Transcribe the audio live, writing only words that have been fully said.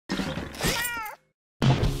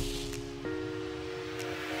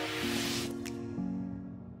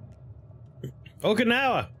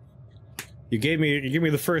Okinawa! You gave me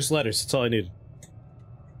the first letters, that's all I needed.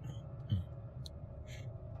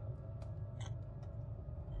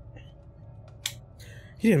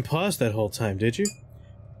 You didn't pause that whole time, did you?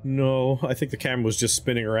 No, I think the camera was just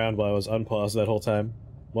spinning around while I was unpaused that whole time,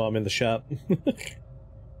 while I'm in the shop.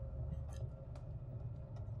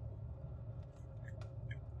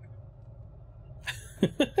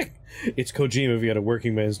 It's Kojima if you had a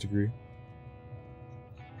working man's degree.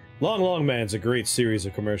 Long Long Man's a great series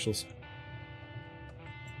of commercials.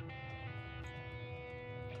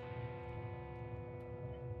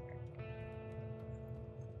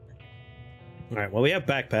 Alright, well we have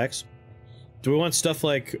backpacks. Do we want stuff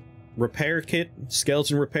like repair kit,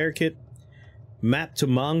 skeleton repair kit, map to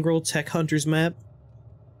mongrel, tech hunter's map,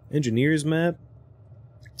 engineer's map,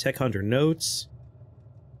 tech hunter notes?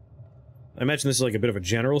 I imagine this is like a bit of a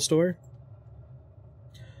general store.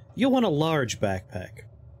 You'll want a large backpack.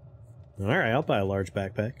 Alright, I'll buy a large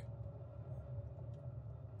backpack.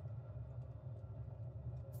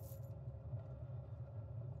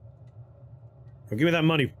 Well, give me that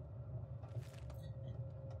money.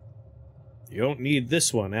 You don't need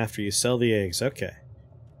this one after you sell the eggs. Okay.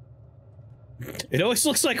 It always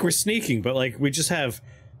looks like we're sneaking, but like we just have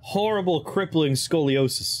horrible, crippling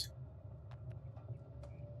scoliosis.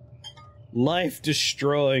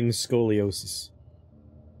 Life-destroying scoliosis.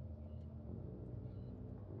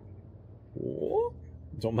 Oh.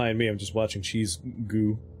 Don't mind me, I'm just watching cheese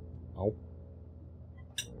goo. Ow.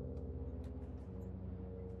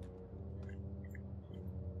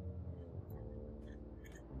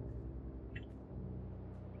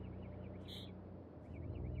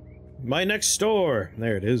 My next store!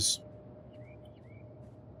 There it is.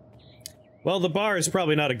 Well, the bar is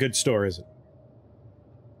probably not a good store, is it?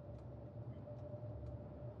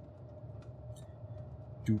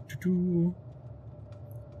 Doo-doo-doo.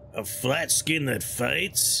 A flat skin that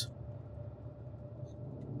fights?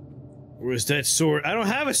 Where's that sword? I don't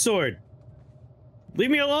have a sword! Leave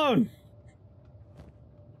me alone!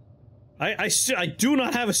 I do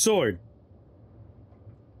not have a sword!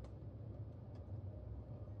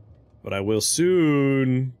 But I will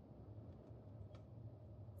soon.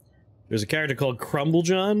 There's a character called Crumble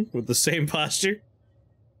John with the same posture.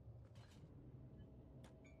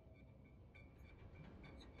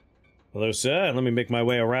 Hello, sir. Let me make my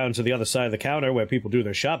way around to the other side of the counter where people do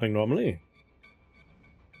their shopping normally.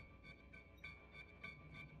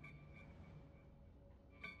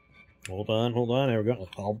 Hold on, there we go.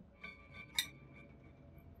 Oh.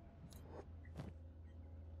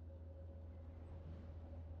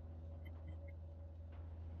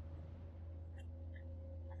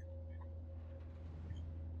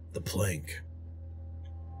 The plank.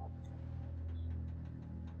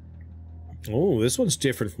 Oh, this one's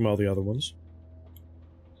different from all the other ones.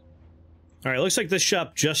 Alright, looks like this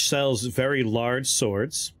shop just sells very large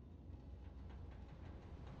swords.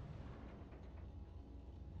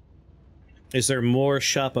 Is there more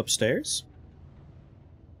shop upstairs?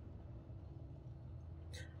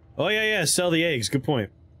 Oh yeah, sell the eggs, good point.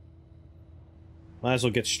 Might as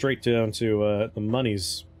well get straight down to, the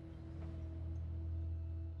monies.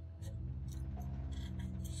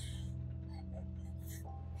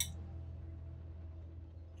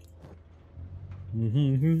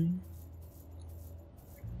 Mm-hmm.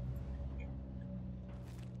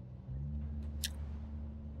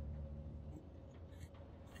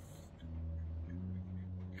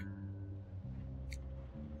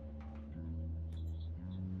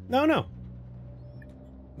 No.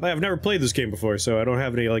 I've never played this game before, so I don't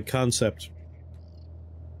have any, like, concept.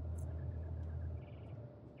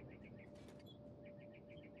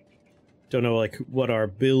 Don't know, like, what our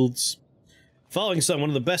builds... Falling Sun, one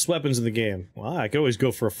of the best weapons in the game. Well, I could always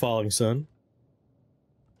go for a Falling Sun.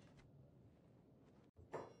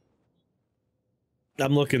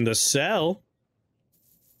 I'm looking to sell.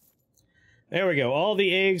 There we go. All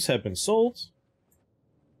the eggs have been sold.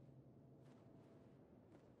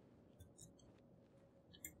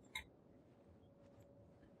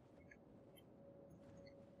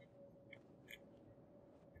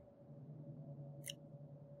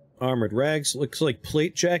 Armored rags. Looks like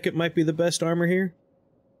plate jacket might be the best armor here.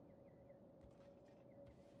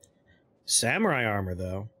 Samurai armor,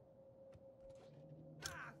 though.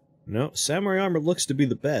 No, samurai armor looks to be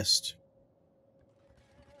the best.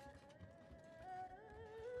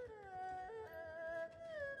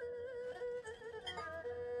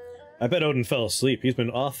 I bet Odin fell asleep. He's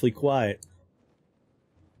been awfully quiet.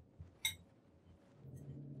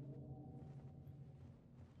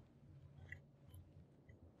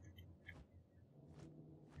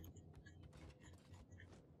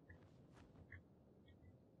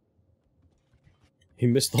 He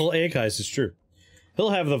missed the whole egg heist, it's true. He'll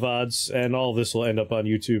have the VODs, and all of this will end up on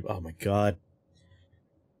YouTube. Oh my god.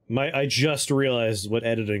 I just realized what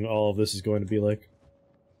editing all of this is going to be like.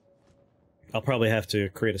 I'll probably have to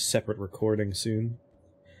create a separate recording soon.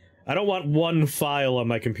 I don't want one file on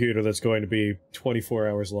my computer that's going to be 24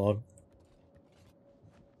 hours long.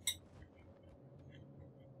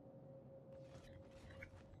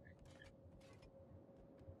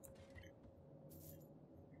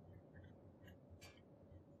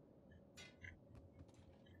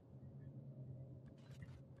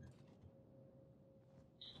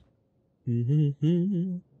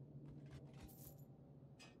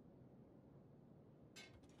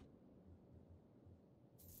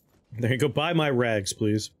 There you go, buy my rags,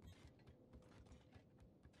 please.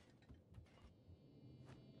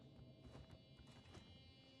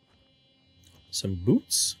 Some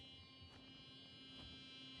boots?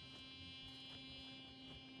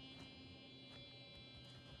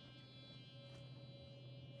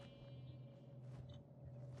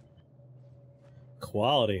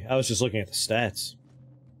 Quality. I was just looking at the stats.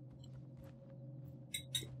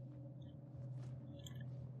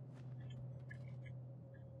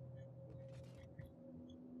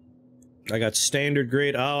 I got standard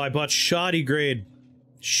grade. Oh, I bought shoddy grade.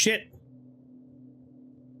 Shit.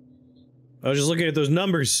 I was just looking at those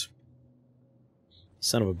numbers.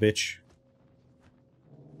 Son of a bitch.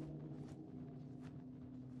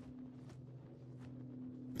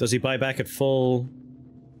 Does he buy back at full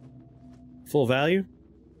value?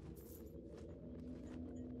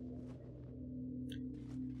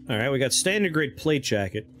 Alright, we got standard grade plate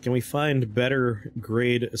jacket. Can we find better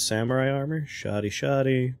grade samurai armor?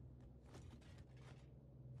 Shoddy.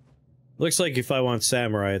 Looks like if I want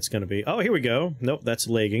samurai, it's gonna be... Oh, here we go. Nope, that's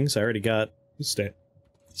leggings. I already got...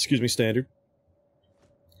 standard.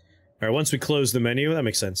 Alright, once we close the menu, that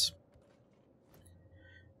makes sense.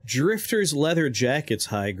 Drifter's leather jacket's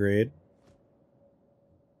high grade.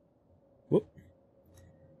 Whoop.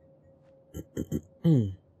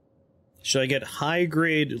 Should I get high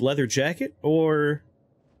grade leather jacket or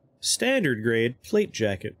standard grade plate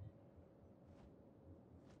jacket?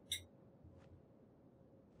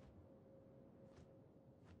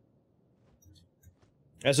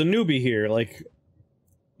 As a newbie here, like,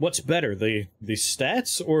 what's better, the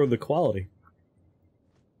stats or the quality?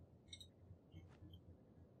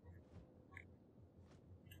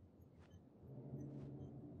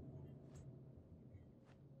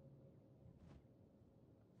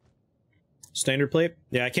 Standard plate?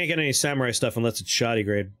 Yeah, I can't get any samurai stuff unless it's shoddy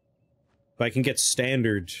grade. But I can get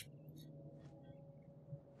standard.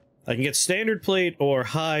 I can get standard plate or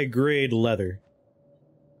high grade leather.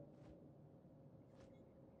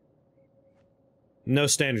 No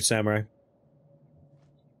standard samurai.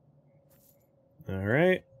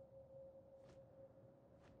 Alright.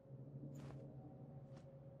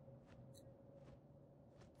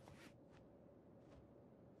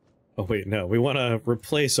 Oh wait, no. We want to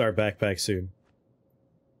replace our backpack soon.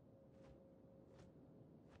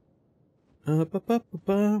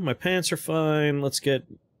 My pants are fine. Let's get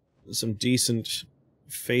some decent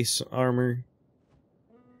face armor.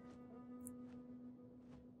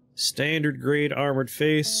 Standard grade armored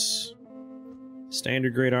face.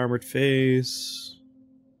 Standard grade armored face.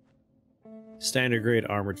 Standard grade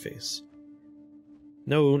armored face.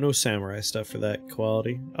 No samurai stuff for that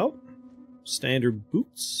quality. Oh! Standard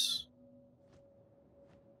boots.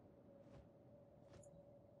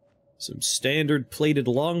 Some standard plated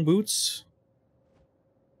long boots.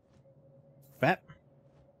 Bap.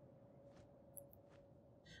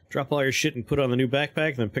 Drop all your shit and put it on the new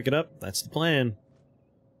backpack, then pick it up. That's the plan.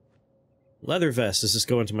 Leather vest. Does this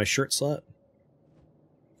go into my shirt slot?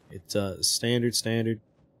 It does. Standard.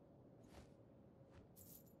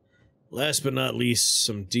 Last but not least,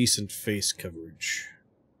 some decent face coverage.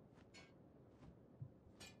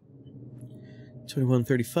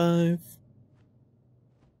 2135.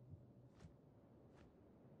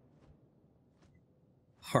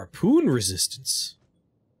 Harpoon resistance.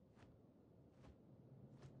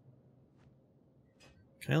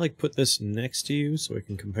 Can I, like, put this next to you so I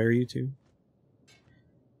can compare you two?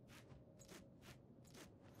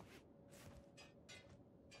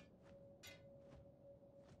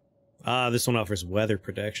 Ah, this one offers weather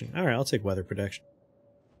protection. Alright, I'll take weather protection.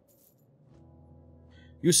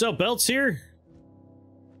 You sell belts here?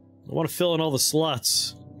 I want to fill in all the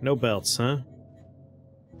slots. No belts, huh?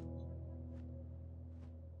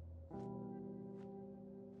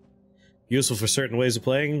 Useful for certain ways of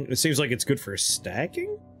playing. It seems like it's good for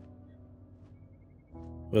stacking?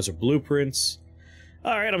 Those are blueprints.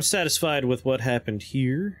 Alright, I'm satisfied with what happened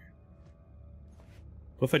here.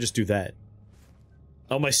 What if I just do that?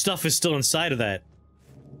 Oh, my stuff is still inside of that.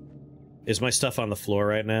 Is my stuff on the floor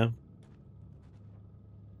right now?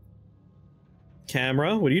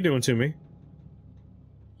 Camera, what are you doing to me?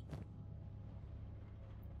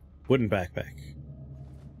 Wooden backpack.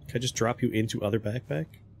 Can I just drop you into other backpack?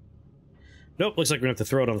 Nope, looks like we're gonna have to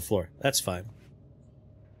throw it on the floor. That's fine.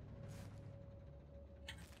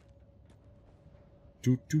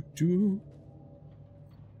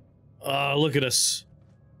 Oh, look at us.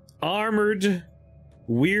 Armored,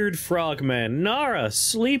 weird frogman. Nara,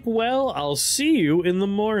 sleep well. I'll see you in the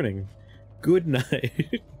morning. Good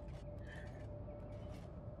night.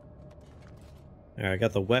 Alright, I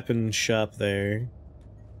got the weapon shop there.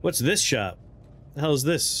 What's this shop? The hell is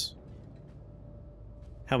this?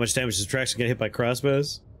 How much damage does Trax get hit by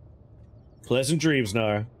crossbows? Pleasant dreams,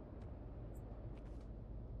 Nara.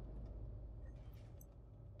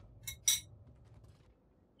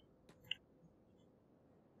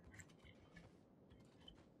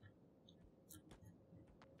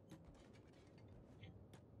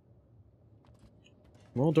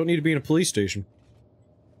 Well, don't need to be in a police station.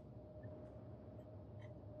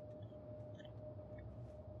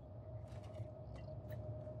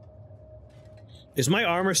 Is my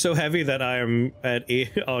armor so heavy that I am at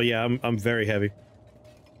oh yeah, I'm very heavy.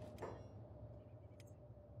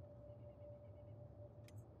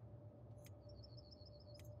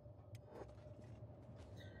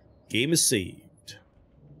 Game is saved.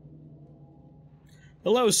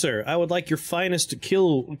 Hello, sir. I would like your finest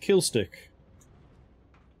kill stick.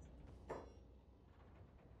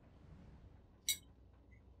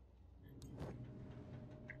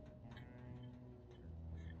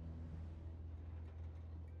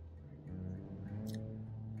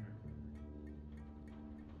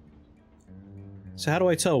 So how do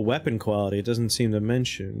I tell weapon quality? It doesn't seem to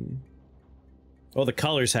mention. Oh, the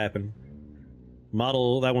colors happen.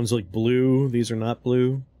 Model, that one's like blue. These are not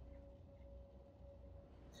blue.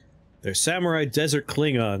 They're samurai desert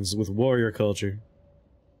Klingons with warrior culture.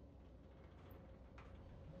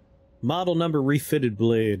 Model number refitted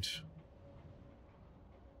blade.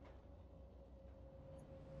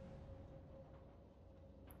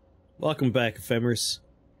 Welcome back, Ephemeris.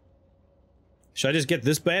 Should I just get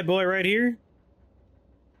this bad boy right here?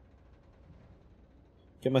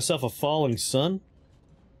 Get myself a falling sun?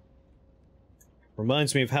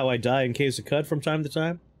 Reminds me of how I die in Caves of Cud from time to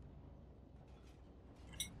time.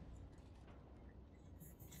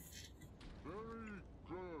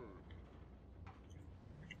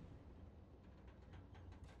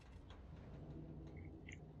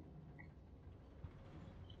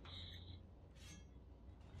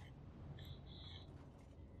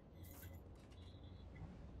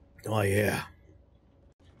 Oh yeah.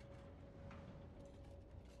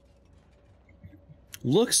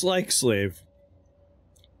 Looks like slave.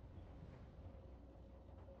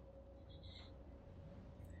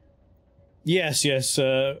 Yes, yes,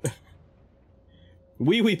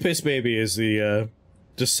 Wee Wee Piss Baby is the,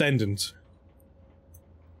 descendant.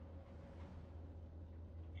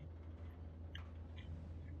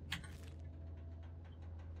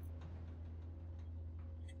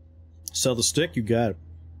 Sell the stick, you got it.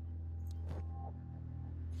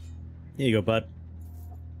 Here you go, bud.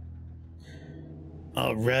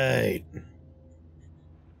 Alright.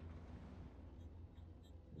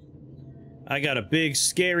 I got a big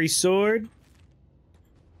scary sword.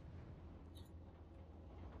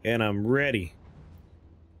 And I'm ready.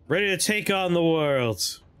 Ready to take on the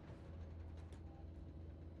world.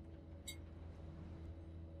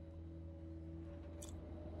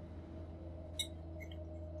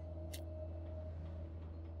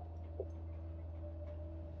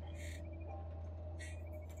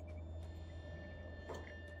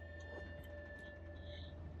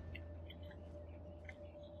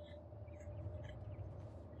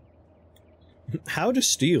 How to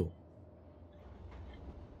steal?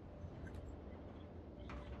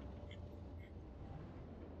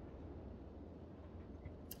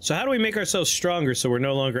 So how do we make ourselves stronger so we're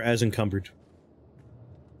no longer as encumbered?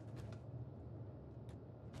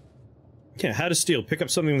 Yeah, how to steal. Pick up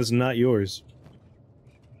something that's not yours.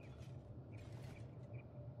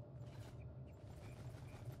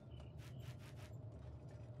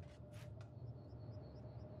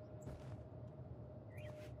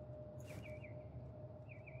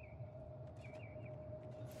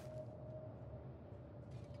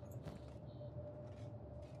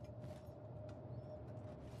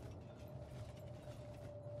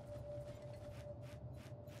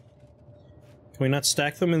 Can we not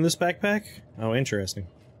stack them in this backpack? Oh, interesting.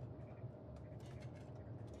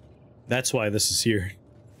 That's why this is here.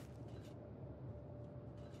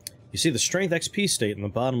 You see the strength XP state in the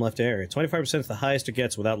bottom left area. 25% is the highest it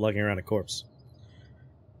gets without lugging around a corpse.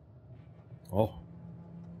 Oh.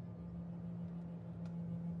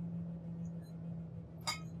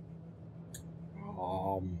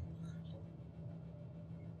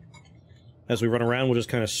 As we run around, we'll just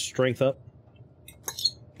kind of strength up.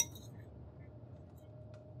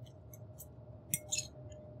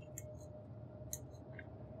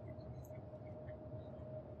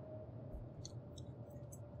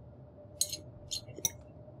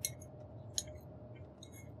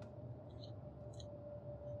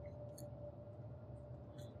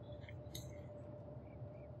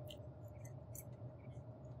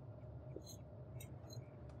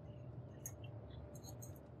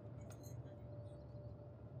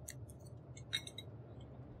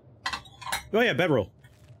 Oh yeah, bedroll.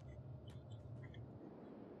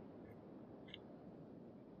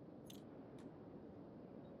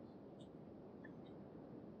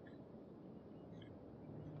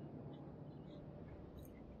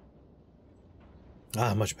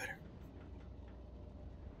 Ah, much better.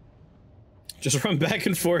 Just run back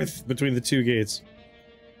and forth between the two gates.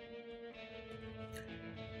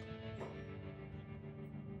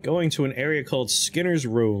 Going to an area called Skinner's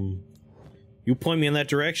Room. You point me in that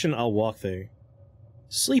direction, I'll walk there.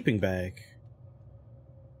 Sleeping bag.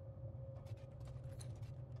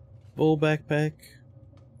 Bull backpack.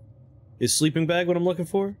 Is sleeping bag what I'm looking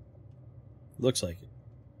for? Looks like it.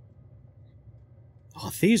 Oh,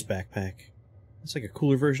 thieves backpack. That's like a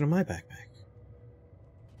cooler version of my backpack.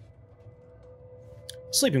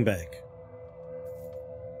 Sleeping bag.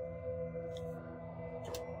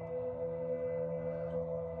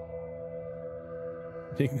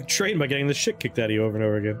 You can train by getting the shit kicked out of you over and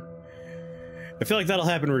over again. I feel like that'll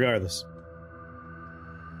happen regardless.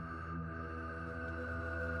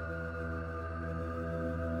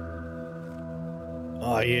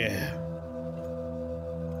 Oh yeah.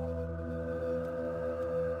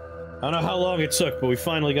 I don't know how long it took, but we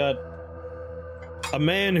finally got a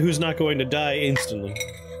man who's not going to die instantly.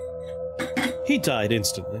 He died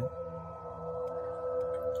instantly.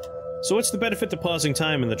 So what's the benefit to pausing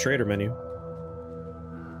time in the trader menu?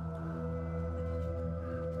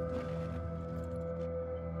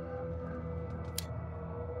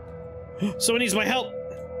 Someone needs my help!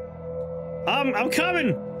 I'm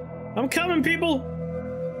coming! I'm coming, people!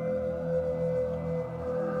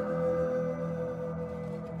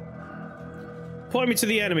 Point me to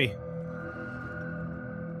the enemy.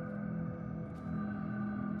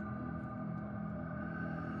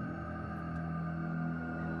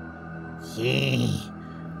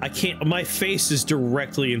 I can't- my face is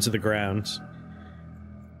directly into the ground.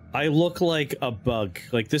 I look like a bug.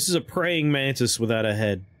 Like, this is a praying mantis without a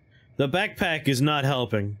head. The backpack is not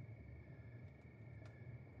helping.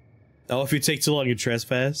 Oh, if you take too long, you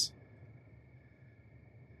trespass?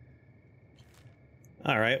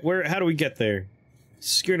 Alright, how do we get there?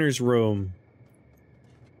 Skinner's Room.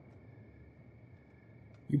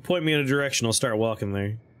 You point me in a direction, I'll start walking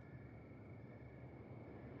there.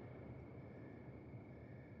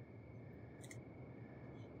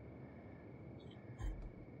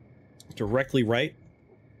 Directly right?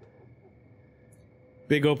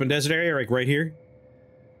 Big open desert area, like right here?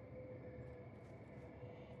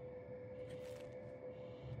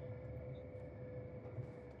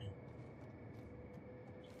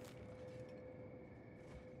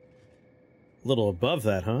 A little above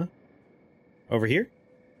that, huh? Over here?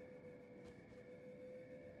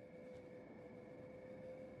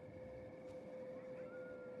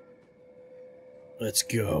 Let's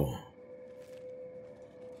go.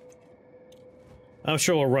 I'm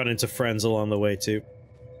sure we'll run into friends along the way, too.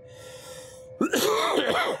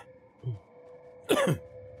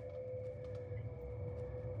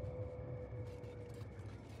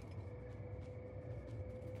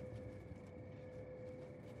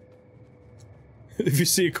 If you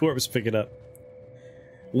see a corpse, pick it up.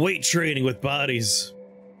 Weight training with bodies.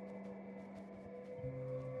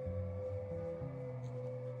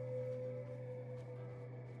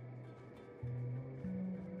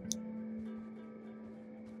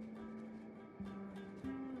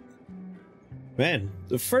 Man,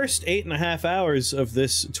 the first 8.5 hours of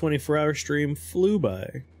this 24-hour stream flew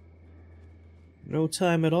by. No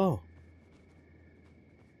time at all.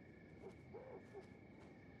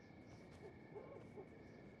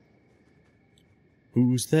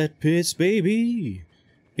 Who's that piss baby?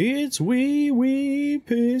 It's wee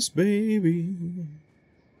piss baby.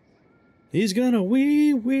 He's gonna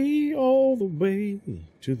wee all the way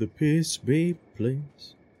to the piss babe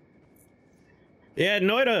place. Yeah,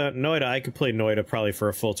 Noida, I could play Noida probably for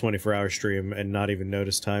a full 24-hour stream and not even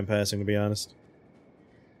notice time passing, to be honest.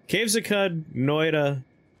 Caves of Cud, Noida,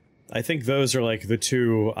 I think those are like the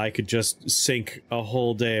two I could just sink a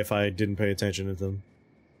whole day if I didn't pay attention to them.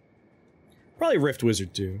 Probably Rift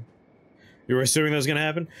Wizard too. You were assuming that was gonna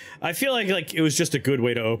happen? I feel like it was just a good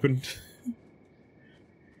way to open.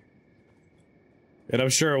 And I'm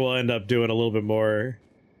sure we'll end up doing a little bit more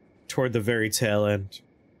toward the very tail end.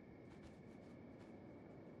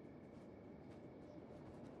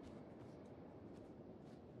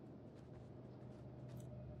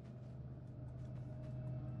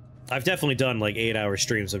 I've definitely done like 8-hour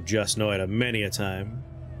streams of just Noida many a time.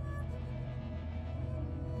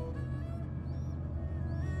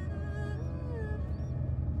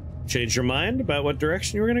 Change your mind about what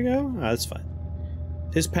direction you were gonna go? Ah, that's fine.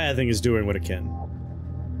 His pathing is doing what it can.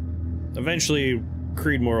 Eventually,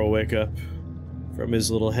 Creedmoor will wake up from his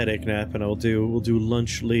little headache nap, and we'll do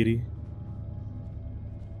lunch, lady.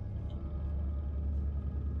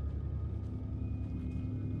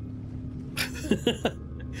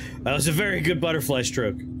 That was a very good butterfly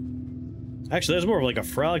stroke. Actually, that was more of like a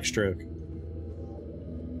frog stroke.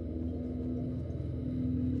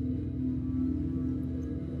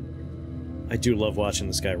 I do love watching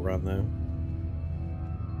this guy run, though.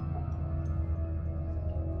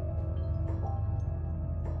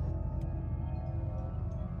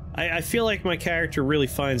 I feel like my character really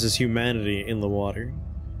finds his humanity in the water.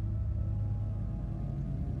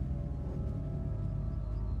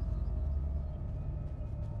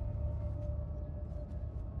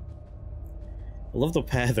 I love the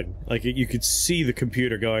pathing. Like, you could see the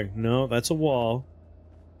computer going, no, that's a wall.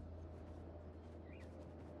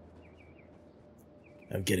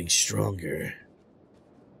 I'm getting stronger.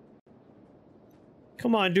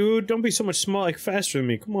 Come on, dude. Don't be so much small, like, faster than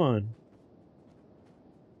me. Come on.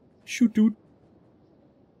 Shoot, dude.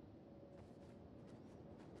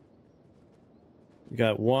 We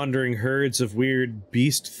got wandering herds of weird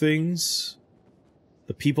beast things.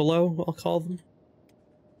 The People-o, I'll call them.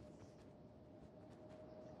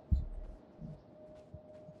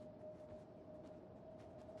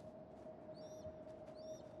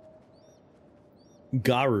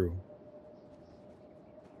 Garu.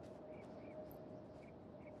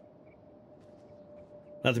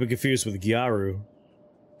 Not to be confused with Gyaru.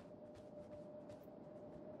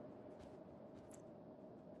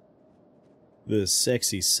 The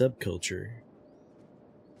sexy subculture.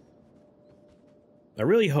 I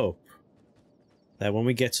really hope that when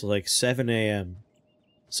we get to like 7 AM,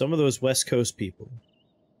 some of those West Coast people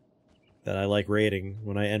that I like raiding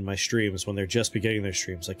when I end my streams, when they're just beginning their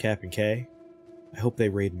streams, like Captain K, I hope they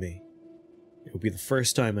raid me. It will be the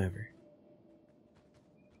first time ever.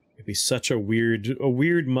 It'd be such a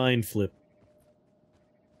weird mind flip.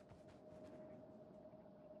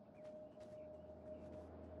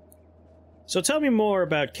 So tell me more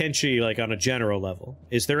about Kenshi, like, on a general level.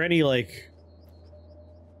 Is there any, like,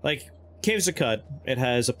 Caves of Cud, it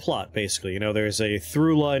has a plot, basically. You know, there's a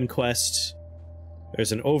through-line quest,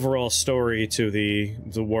 there's an overall story to the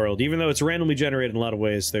world. Even though it's randomly generated in a lot of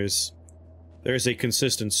ways, there's a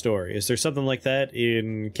consistent story. Is there something like that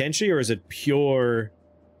in Kenshi, or is it pure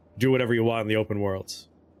do whatever you want in the open world?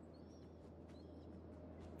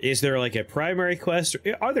 Is there, like, a primary quest?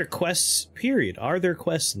 Are there quests, period? Are there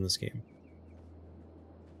quests in this game?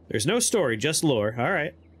 There's no story, just lore.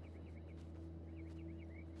 Alright.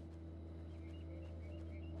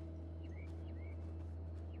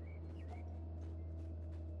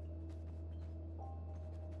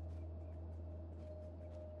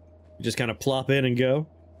 You just kind of plop in and go.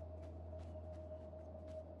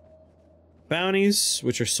 Bounties,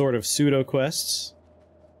 which are sort of pseudo-quests.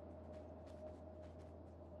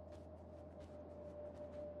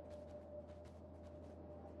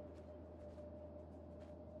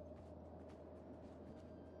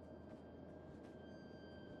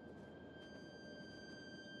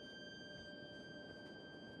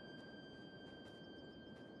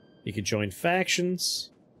 You can join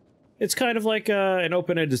factions. It's kind of like an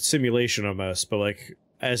open-ended simulation almost, but like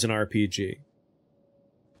as an RPG.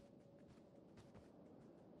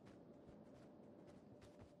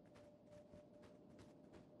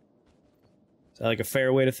 Is that like a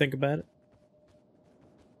fair way to think about it?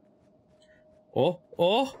 Oh,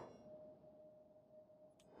 oh!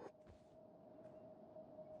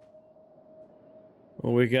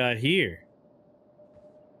 What we got here?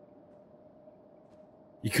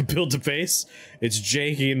 You can build a base? It's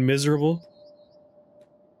janky and miserable?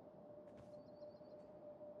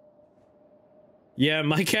 Yeah,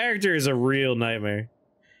 my character is a real nightmare.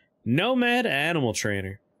 Nomad animal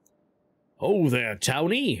trainer. Oh there,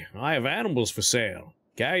 townie. I have animals for sale.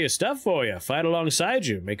 Carry your stuff for you. Fight alongside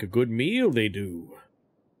you. Make a good meal, they do.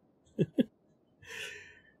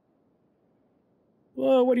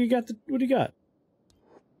 Whoa, what do you got? What do you got?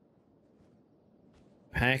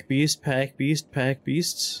 Pack beast, pack beast, pack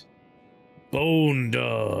beasts. Bone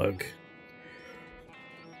dog.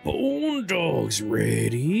 Bone dog's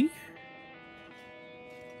ready.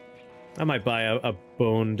 I might buy a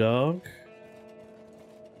bone dog.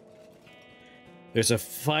 There's a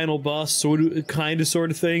final boss sort of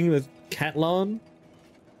thing, the Catlon.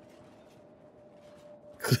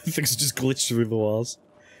 Things just glitch through the walls.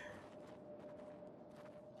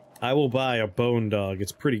 I will buy a bone dog.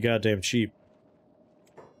 It's pretty goddamn cheap.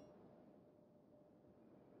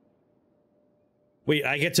 Wait,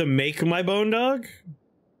 I get to make my bone dog?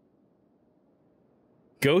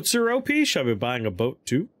 Goats are OP? Should I be buying a boat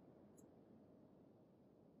too?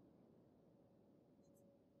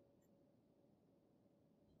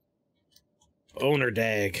 Owner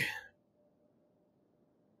dag.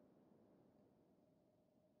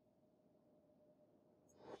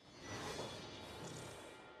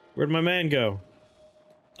 Where'd my man go?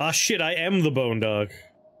 Ah shit, I am the bone dog.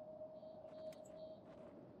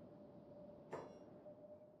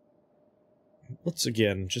 Let's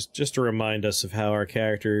again, just to remind us of how our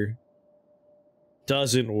character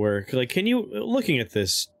doesn't work. Like, can you, looking at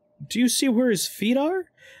this, do you see where his feet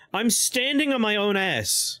are? I'm standing on my own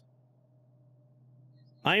ass.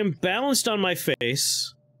 I am balanced on my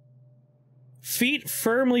face. Feet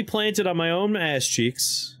firmly planted on my own ass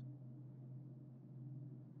cheeks.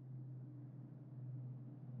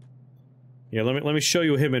 Yeah, let me show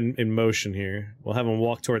you him in motion here. We'll have him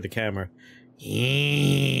walk toward the camera.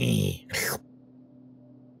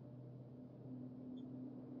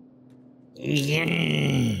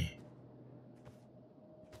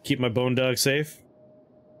 Keep my bone dog safe.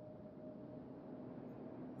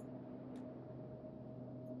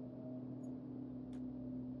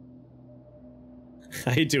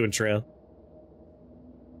 How you doing, Trail?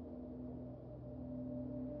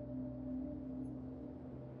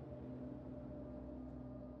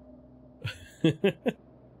 I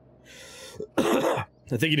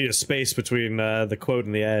think you need a space between the quote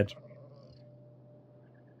and the ad.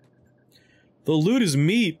 The loot is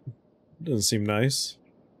meat. Doesn't seem nice.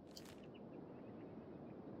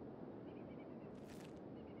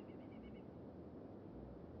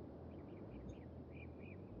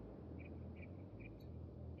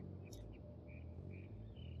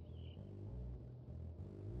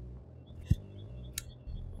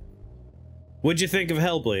 What'd you think of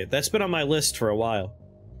Hellblade? That's been on my list for a while.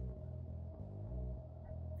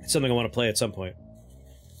 It's something I want to play at some point.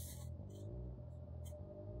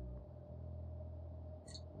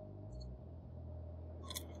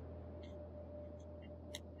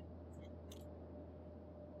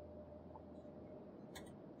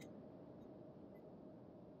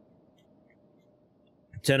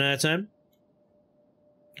 Ten out of 10.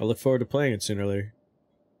 I look forward to playing it sooner or later.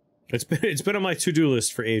 It's been on my to-do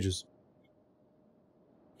list for ages.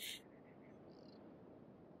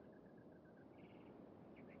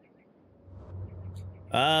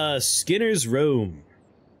 Skinner's Room.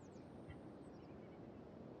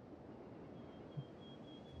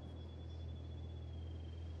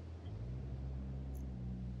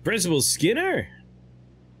 Principal Skinner?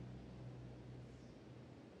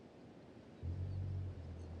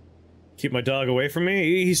 Keep my dog away from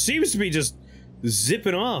me? He seems to be just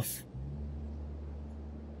zipping off.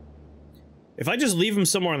 If I just leave him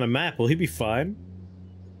somewhere on the map, will he be fine?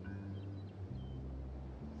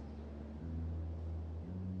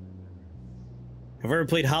 Have I ever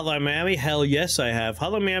played Hotline Miami? Hell yes, I have.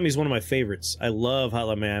 Hotline Miami is one of my favorites. I love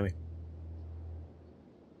Hotline Miami.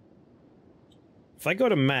 If I go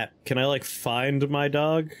to map, can I, like, find my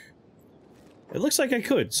dog? It looks like I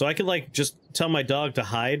could. So I could, like, just tell my dog to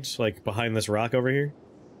hide, like, behind this rock over here.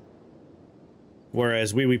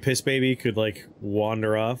 Whereas Wee Wee Piss Baby could, like,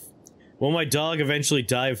 wander off. Will my dog eventually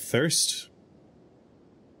die of thirst?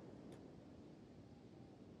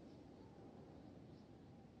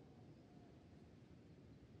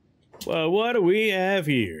 Well, what do we have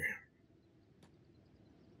here?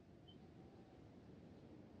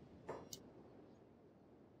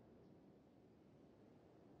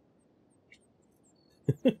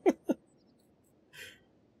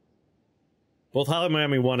 Both Hotline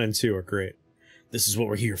Miami 1 and 2 are great. This is what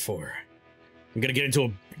we're here for. I'm gonna get into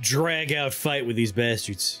a drag-out fight with these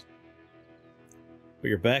bastards. Put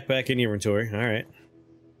your backpack in your inventory. Alright.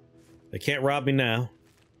 They can't rob me now.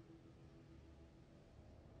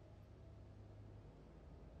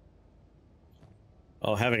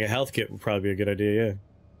 Oh, having a health kit would probably be a good idea,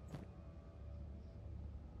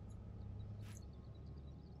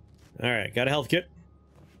 yeah. Alright, got a health kit.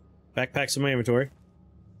 Backpack's in my inventory.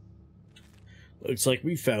 Looks like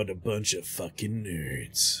we found a bunch of fucking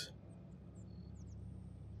nerds.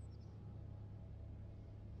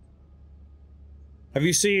 Have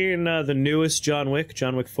you seen the newest John Wick,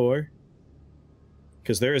 John Wick 4?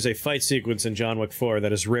 Because there is a fight sequence in John Wick 4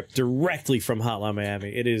 that is ripped directly from Hotline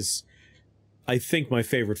Miami. It is, I think, my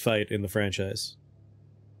favorite fight in the franchise.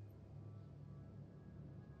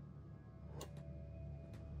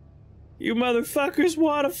 You motherfuckers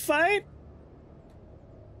want to fight?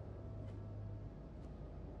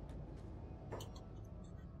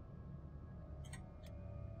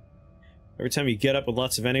 Every time you get up with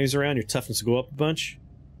lots of enemies around, your toughness will go up a bunch.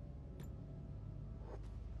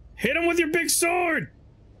 Hit him with your big sword!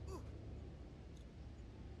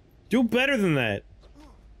 Do better than that.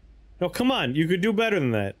 No, come on, you could do better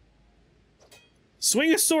than that.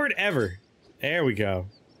 Swing a sword ever. There we go.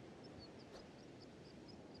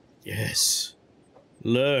 Yes.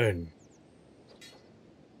 Learn.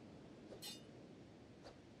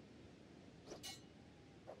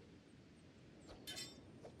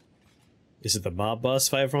 Is it the mob boss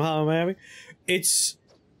fight from Hotline Miami? It's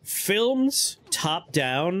filmed top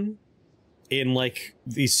down in like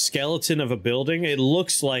the skeleton of a building. It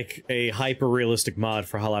looks like a hyper-realistic mod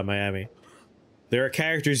for Hotline Miami. There are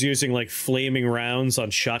characters using like flaming rounds on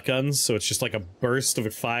shotguns, so it's just like a burst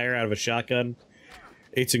of fire out of a shotgun.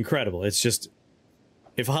 It's incredible. It's just,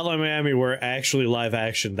 if Hotline Miami were actually live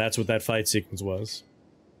action, that's what that fight sequence was.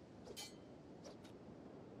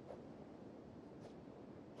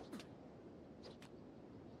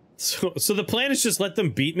 So the plan is just let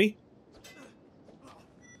them beat me?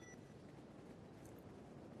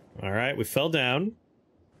 Alright, we fell down.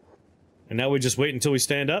 And now we just wait until we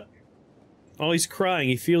stand up? Oh, he's crying.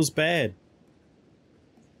 He feels bad.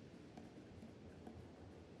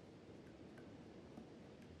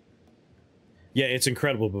 Yeah, it's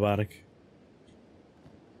incredible, Bubonic.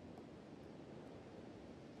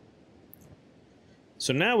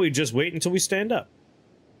 So now we just wait until we stand up.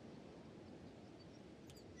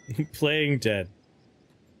 Playing dead.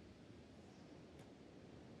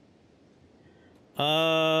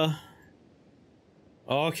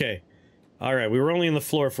 Okay. Alright, we were only on the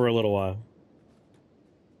floor for a little while.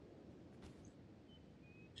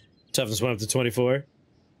 Toughness went up to 24.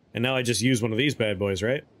 And now I just use one of these bad boys,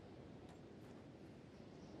 right?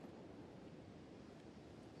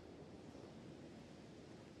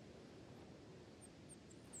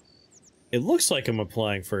 It looks like I'm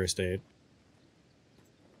applying first aid.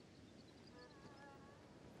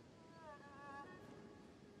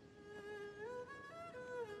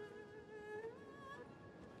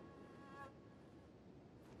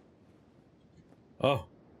 Oh,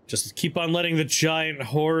 just keep on letting the giant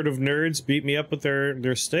horde of nerds beat me up with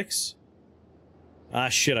their sticks? Ah,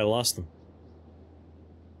 shit, I lost them.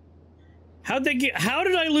 How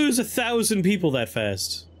did I lose 1,000 people that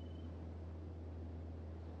fast?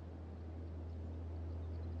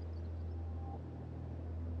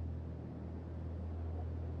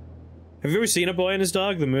 Have you ever seen A Boy and His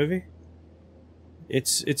Dog, the movie?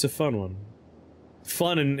 It's a fun one.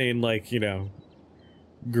 Fun in like, you know,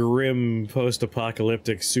 grim,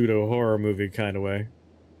 post-apocalyptic, pseudo-horror movie kind of way.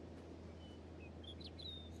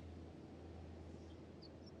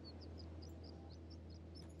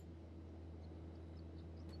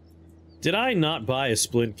 Did I not buy a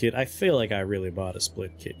splint kit? I feel like I really bought a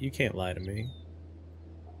splint kit. You can't lie to me.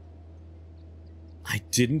 I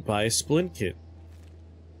didn't buy a splint kit.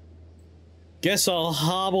 Guess I'll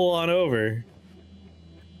hobble on over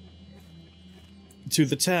to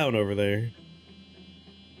the town over there.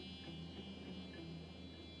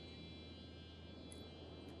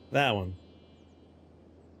 That one.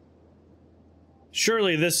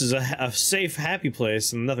 Surely this is a safe, happy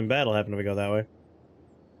place, and nothing bad will happen if we go that way.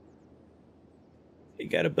 You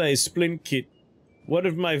gotta buy a splint kit. One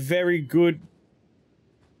of my very good...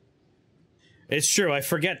 It's true, I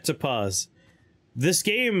forget to pause. This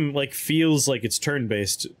game, like, feels like it's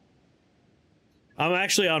turn-based. I'm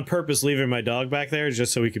actually on purpose leaving my dog back there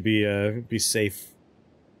just so we could be safe.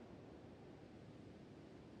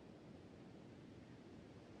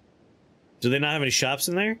 Do they not have any shops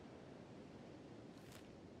in there?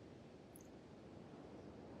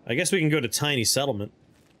 I guess we can go to Tiny Settlement.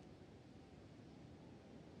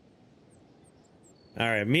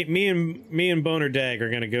 Alright, me and Boner Dag are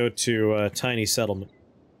gonna go to Tiny Settlement.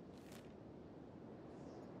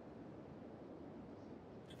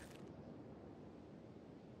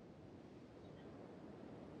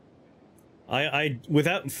 I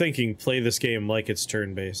without thinking, play this game like it's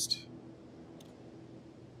turn-based.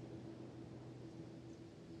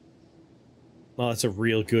 Oh, that's a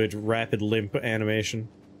real good rapid limp animation.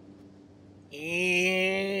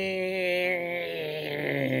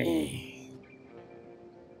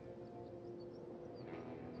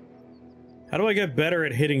 How do I get better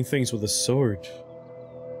at hitting things with a sword?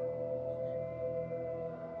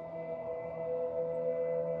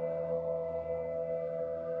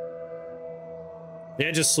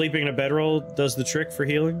 Yeah, just sleeping in a bedroll does the trick for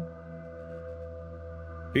healing.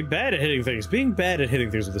 Be bad at hitting things. Being bad at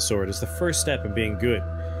hitting things with a sword is the first step in being good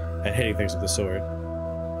at hitting things with a sword.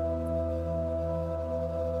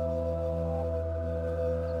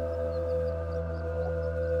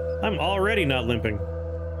 I'm already not limping.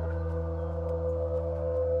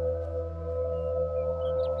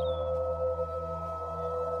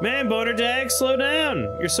 Man, Boner Dag, slow down!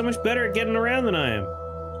 You're so much better at getting around than I am.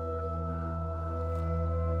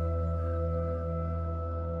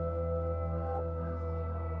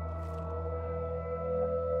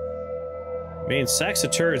 I mean, sacks of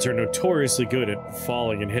turds are notoriously good at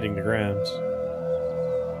falling and hitting the ground.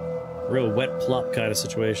 Real wet plop kind of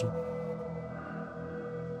situation.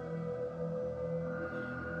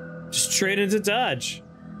 Just straight into dodge.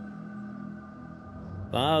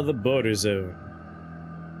 Ah, the border zone.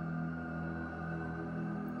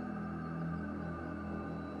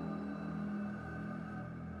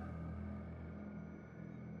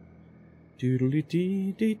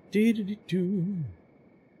 Doodly-dee-dee-dee-dee-doo.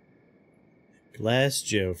 Glass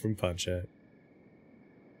Joe from Punch-Out.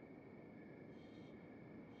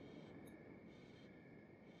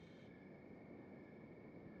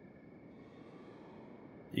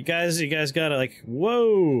 You guys gotta, like,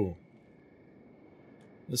 whoa!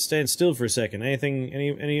 Let's stand still for a second.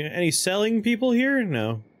 Any selling people here?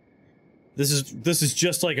 No. This is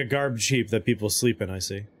just like a garbage heap that people sleep in, I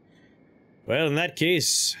see. Well, in that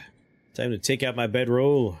case, time to take out my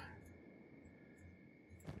bedroll.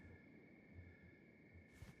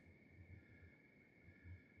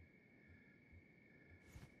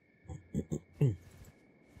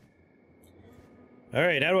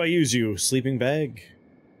 Alright, how do I use you, sleeping bag?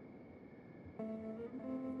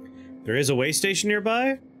 There is a way station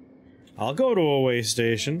nearby? I'll go to a way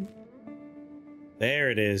station. There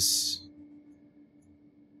it is.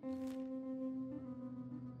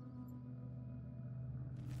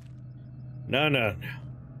 No.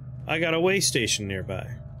 I got a way station nearby.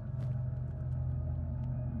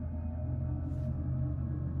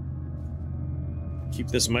 Keep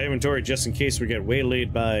this in my inventory just in case we get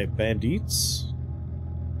waylaid by bandits.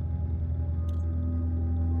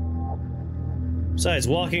 Besides,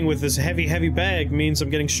 walking with this heavy bag means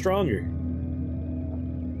I'm getting stronger.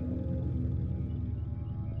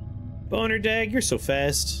 Boner Dag, you're so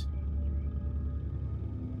fast.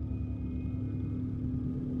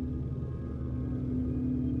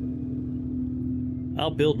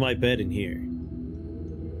 I'll build my bed in here.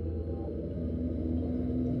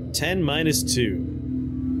 10 minus 2.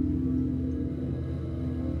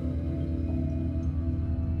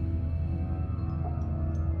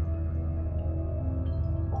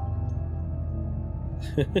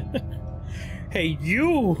 Hey,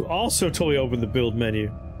 you also totally opened the build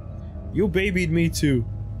menu. You babied me too.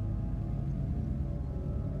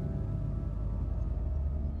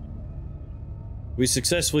 We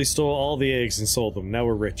successfully stole all the eggs and sold them. Now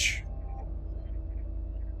we're rich.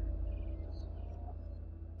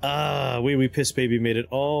 Ah, wee piss baby made it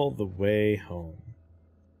all the way home.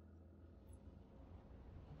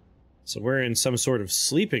 So we're in some sort of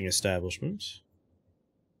sleeping establishment.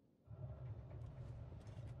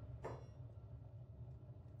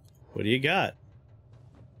 What do you got?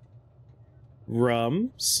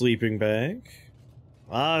 Rum, sleeping bag.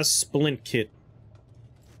 Ah, splint kit.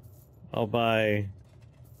 I'll buy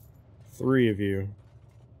 3 of you.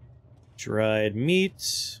 Dried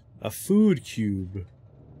meat, a food cube,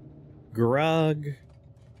 grog,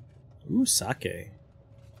 ooh, sake.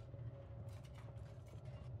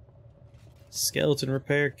 Skeleton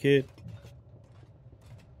repair kit.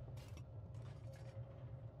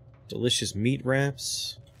 Delicious meat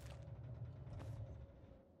wraps.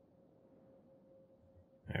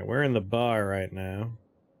 Alright, we're in the bar right now.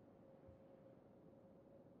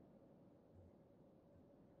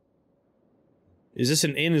 Is this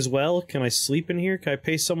an inn as well? Can I sleep in here? Can I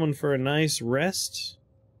pay someone for a nice rest?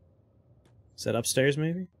 Is that upstairs,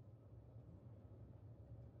 maybe?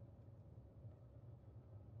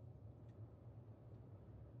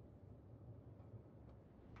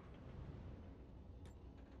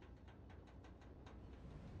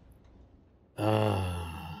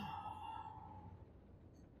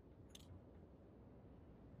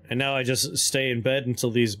 And now I just stay in bed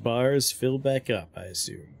until these bars fill back up, I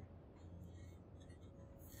assume.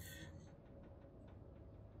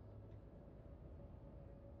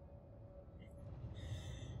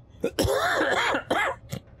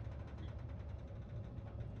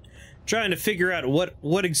 Trying to figure out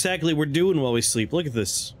what exactly we're doing while we sleep. Look at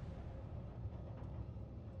this.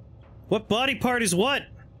 What body part is what?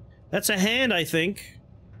 That's a hand, I think.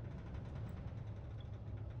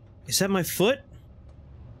 Is that my foot?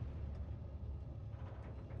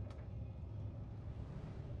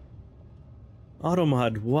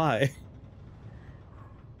 Automod, why?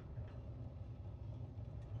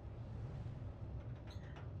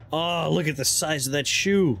 Oh, look at the size of that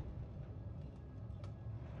shoe.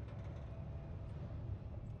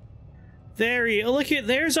 There he, look at,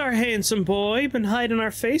 there's our handsome boy, been hiding our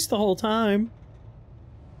face the whole time.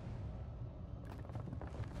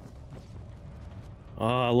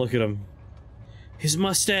 Oh, look at him. His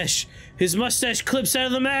mustache clips out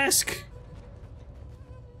of the mask.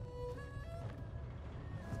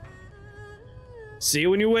 See you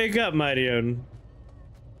when you wake up, mighty own.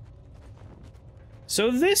 So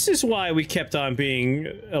this is why we kept on being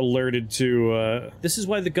alerted to, this is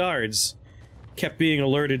why the guards kept being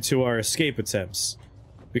alerted to our escape attempts.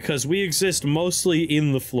 Because we exist mostly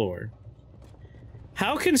in the floor.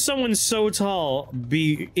 How can someone so tall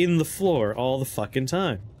be in the floor all the fucking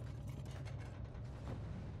time?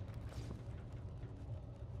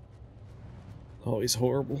 Oh, he's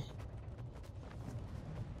horrible.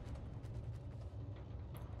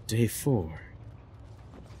 Day 4.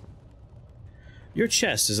 Your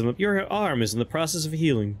chest is in the- your arm is in the process of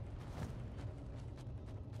healing.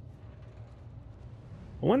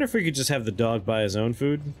 I wonder if we could just have the dog buy his own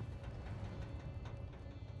food.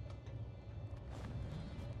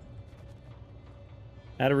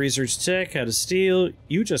 How to research tech, how to steal.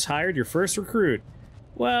 You just hired your first recruit.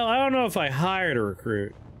 Well, I don't know if I hired a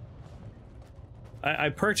recruit. I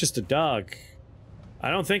purchased a dog.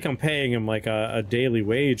 I don't think I'm paying him like a daily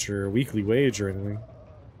wage or a weekly wage or anything.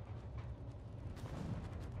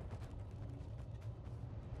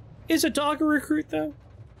 Is a dog a recruit, though?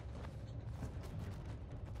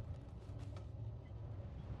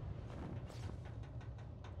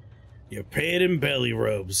 You're paid in belly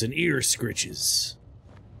rubs and ear scritches.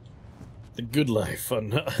 The good life,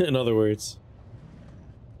 in other words.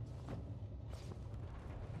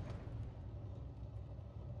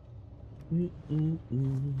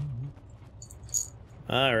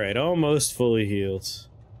 Alright, almost fully healed.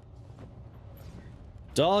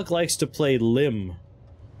 Dog likes to play limb.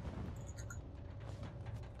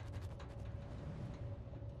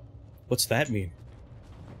 What's that mean?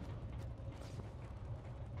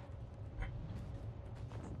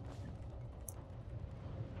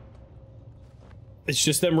 It's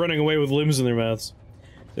just them running away with limbs in their mouths.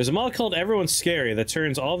 There's a mod called Everyone's Scary that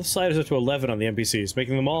turns all the sliders up to 11 on the NPCs,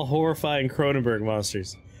 making them all horrifying Cronenberg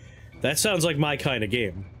monsters. That sounds like my kind of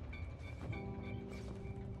game.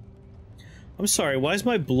 I'm sorry, why is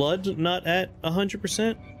my blood not at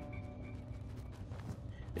 100%?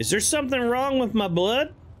 Is there something wrong with my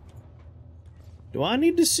blood? Do I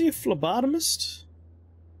need to see a phlebotomist?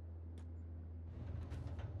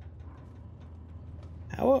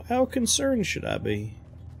 How concerned should I be?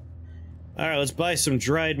 Alright, let's buy some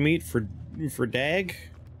dried meat for Dag.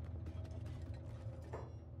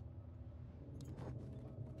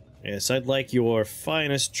 Yes, I'd like your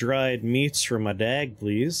finest dried meats for my Dag,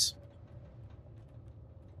 please.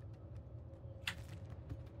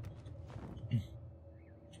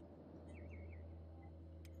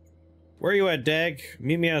 Where are you at, Dag?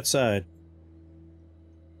 Meet me outside.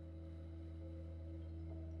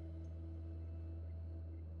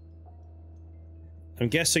 I'm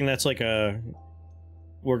guessing that's like a...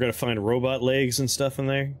 We're gonna find robot legs and stuff in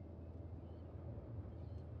there.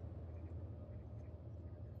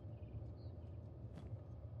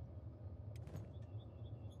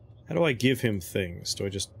 How do I give him things? Do I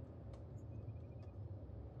just...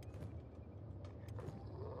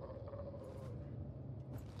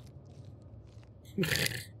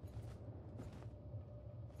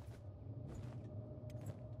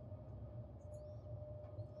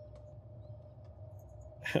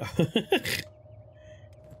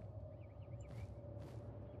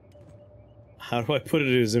 How do I put it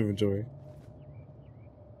in his inventory?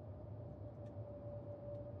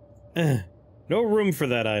 No room for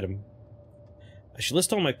that item. I should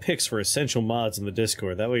list all my picks for essential mods in the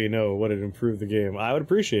Discord. That way you know what would improve the game. I would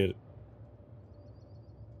appreciate it.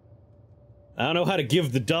 I don't know how to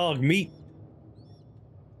give the dog meat.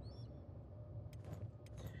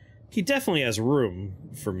 He definitely has room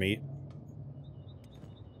for meat.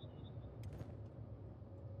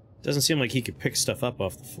 Doesn't seem like he could pick stuff up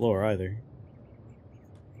off the floor either.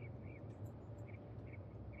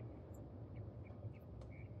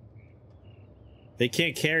 They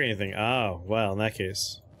can't carry anything. Oh, well, in that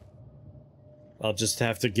case. I'll just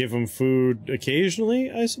have to give him food occasionally,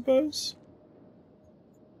 I suppose?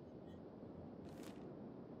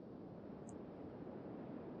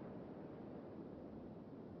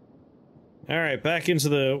 Alright, back into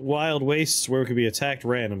the wild wastes where we could be attacked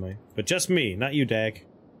randomly. But just me, not you, Dag.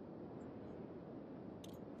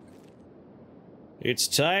 It's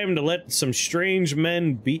time to let some strange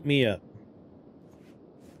men beat me up.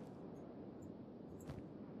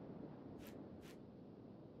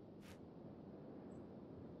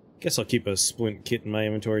 Guess I'll keep a splint kit in my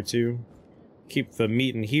inventory too. Keep the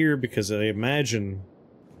meat in here because I imagine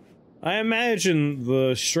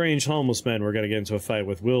the strange homeless men we're gonna get into a fight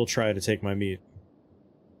with will try to take my meat.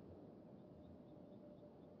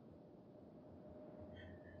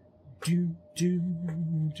 Do do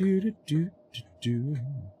do do do do.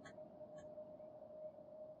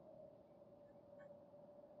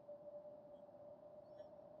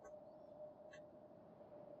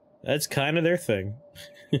 That's kind of their thing.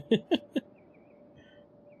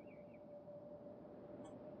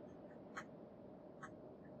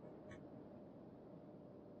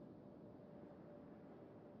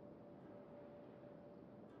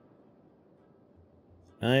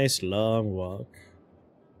 Nice long walk.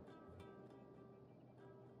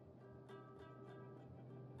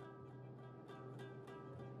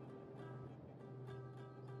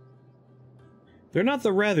 They're not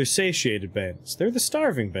the rather satiated bandits. They're the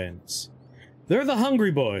starving bandits. They're the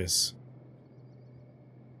hungry boys.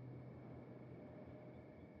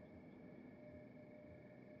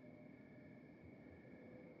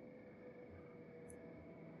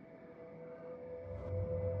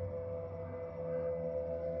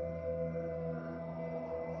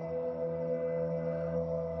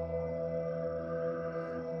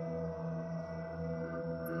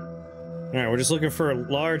 Alright, we're just looking for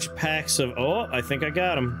large packs of... Oh, I think I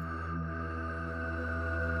got them.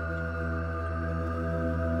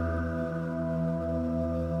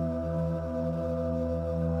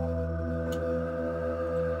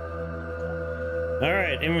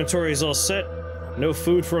 Alright, inventory's all set. No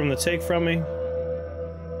food for him to take from me.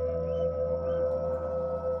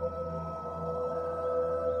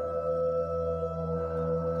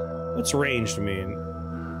 What's ranged mean?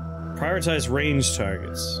 Prioritize ranged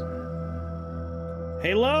targets.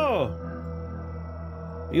 Hello!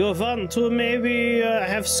 You want to maybe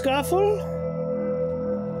have scuffle?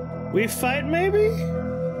 We fight maybe?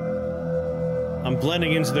 I'm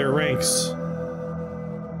blending into their ranks.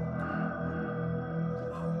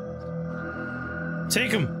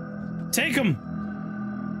 Take him! Take him!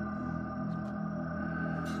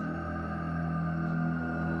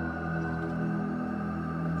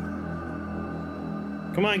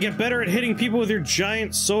 Come on, get better at hitting people with your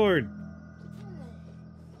giant sword.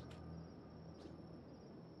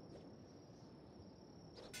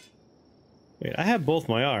 Wait, I have both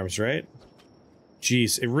my arms, right?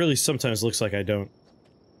 Jeez, it really sometimes looks like I don't.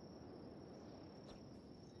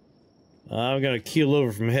 I'm gonna keel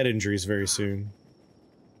over from head injuries very soon.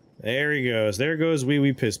 There he goes. There goes Wee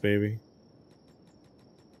Wee Piss Baby.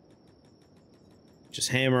 Just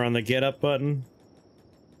hammer on the get up button.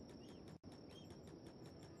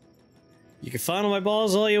 You can fondle my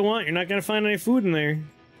balls all you want, you're not gonna find any food in there.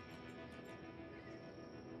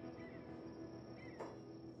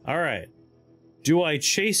 Alright. Do I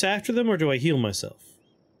chase after them or do I heal myself?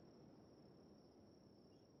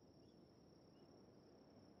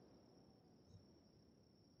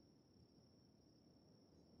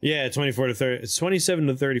 Yeah, 24 to 30. It's 27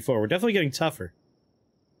 to 34. We're definitely getting tougher.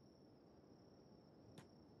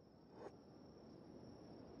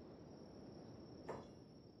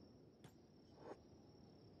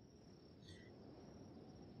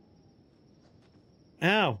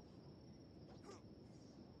 Ow.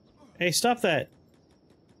 Hey, stop that.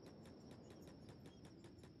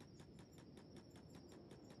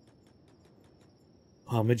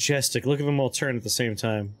 Oh, majestic. Look at them all turn at the same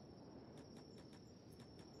time.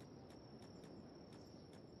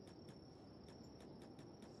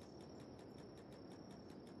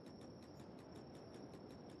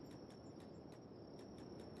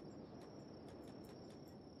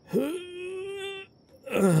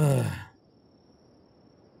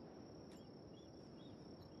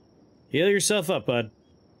 Heal yourself up, bud.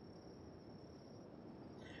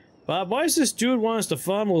 Bob, why does this dude want us to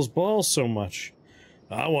fondle his balls so much?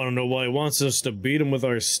 I want to know why he wants us to beat him with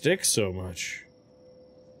our sticks so much.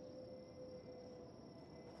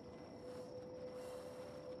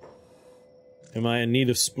 Am I in need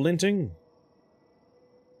of splinting?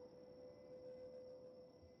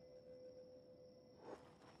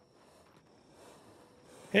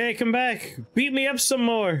 Hey, come back! Beat me up some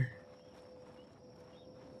more!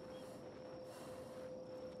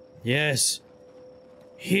 Yes.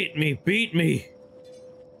 Hit me, beat me.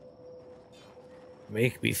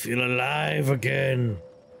 Make me feel alive again.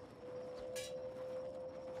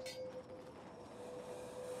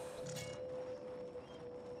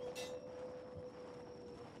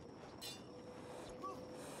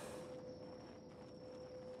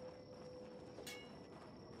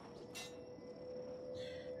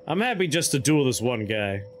 I'm happy just to duel this one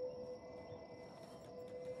guy.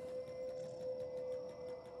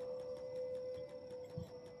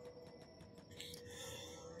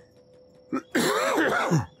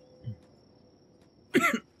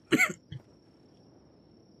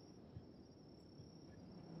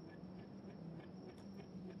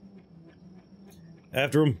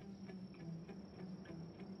 After him.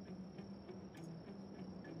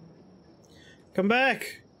 Come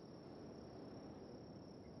back.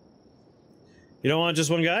 You don't want just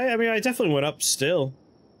one guy? I mean, I definitely went up still.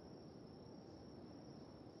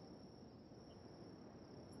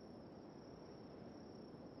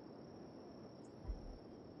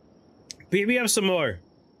 Beat me up some more.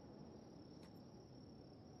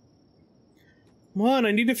 Come on,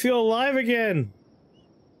 I need to feel alive again.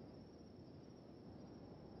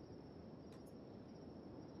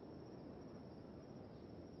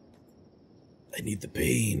 I need the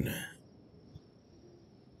pain.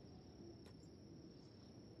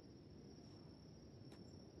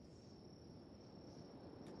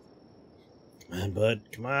 Come on, bud.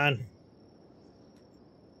 Come on.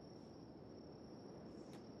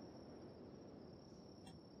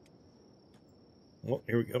 Oh,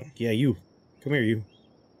 here we go. Yeah, you. Come here, you.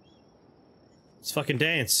 Let's fucking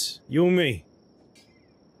dance. You and me.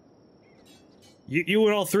 You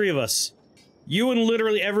and all three of us. You and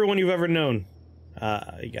literally everyone you've ever known.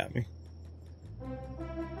 You got me.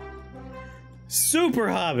 Super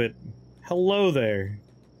Hobbit! Hello there.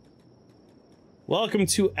 Welcome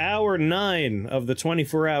to hour 9 of the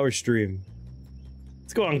 24-hour stream.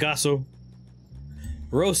 Let's go on, Gasso.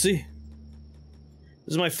 Rossi.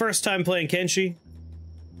 This is my first time playing Kenshi.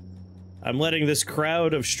 I'm letting this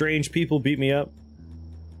crowd of strange people beat me up.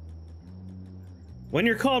 When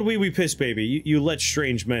you're called Wee Wee Piss Baby, you let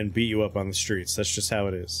strange men beat you up on the streets. That's just how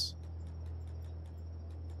it is.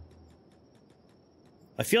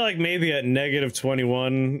 I feel like maybe at negative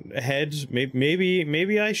 21 head,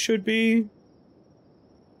 maybe I should be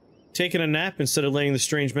taking a nap instead of letting the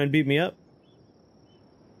strange men beat me up.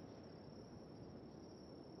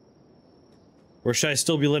 Or should I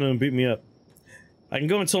still be letting them beat me up? I can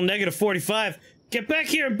go until negative 45. Get back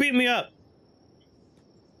here and beat me up!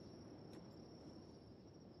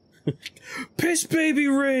 Piss Baby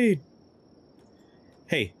Raid!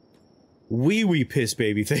 Hey, Wee Wee Piss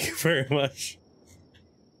Baby, thank you very much.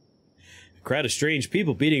 A crowd of strange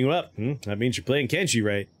people beating you up. That means you're playing Kenshi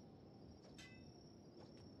right.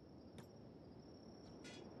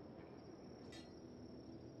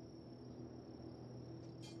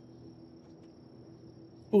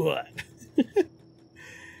 What?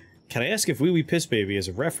 Can I ask if Wee Wee Piss Baby is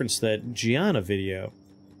a reference to that Gianna video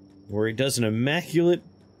where he does an immaculate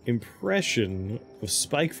impression of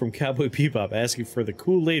Spike from Cowboy Bebop asking for the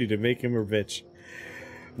cool lady to make him her bitch?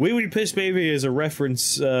 Wee Wee Piss Baby is a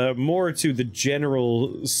reference more to the general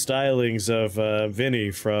stylings of Vinny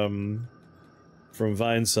from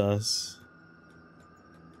Vine Sauce.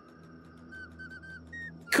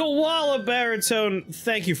 Koala Baritone,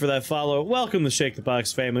 thank you for that follow. Welcome to Shake the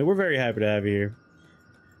Box family. We're very happy to have you here.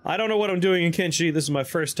 I don't know what I'm doing in Kenshi. This is my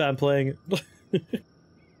first time playing it.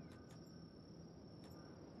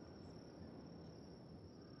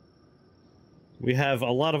 We have a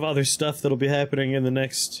lot of other stuff that'll be happening in the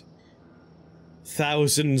next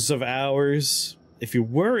thousands of hours. If you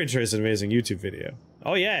were interested in amazing YouTube video.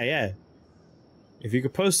 Oh yeah. If you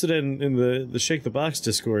could post it in the Shake the Box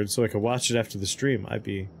Discord so I could watch it after the stream, I'd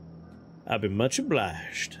be much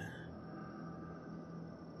obliged.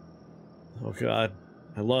 Oh god.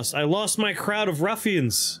 I lost my crowd of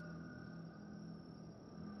ruffians.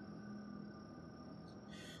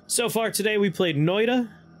 So far today we played Noida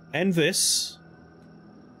and this.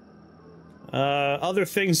 Other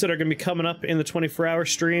things that are going to be coming up in the 24-hour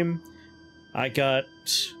stream. I got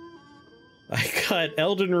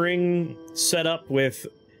Elden Ring set up with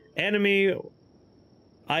enemy,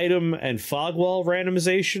 item, and fog wall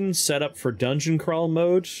randomization set up for dungeon crawl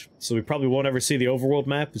mode. So we probably won't ever see the overworld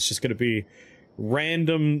map. It's just going to be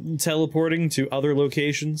random teleporting to other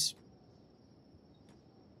locations.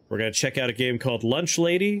 We're going to check out a game called Lunch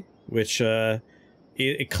Lady, which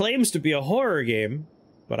it claims to be a horror game,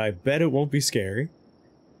 but I bet it won't be scary.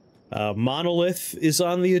 Monolith is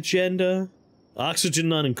on the agenda. Oxygen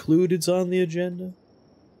Not Included's on the agenda.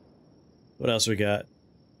 What else we got?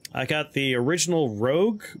 I got the original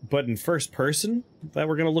Rogue, but in first person, that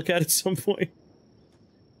we're gonna look at some point.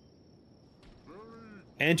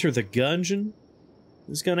 Enter the Gungeon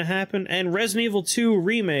is gonna happen, and Resident Evil 2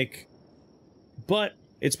 Remake, but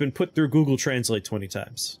it's been put through Google Translate 20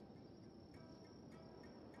 times.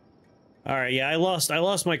 Alright, yeah, I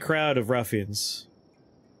lost my crowd of ruffians.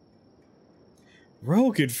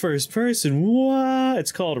 Rogue in first person, what?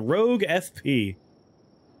 It's called Rogue FP.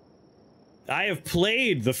 I have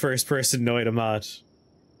played the first person Noita mod.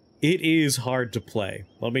 It is hard to play.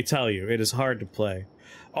 Let me tell you, it is hard to play.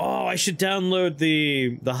 Oh, I should download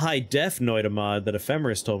the high def Noita mod that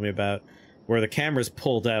Ephemeris told me about, where the camera's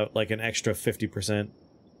pulled out like an extra 50%.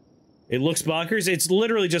 It looks bonkers. It's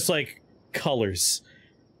literally just like colors.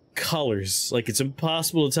 Colors. Like, it's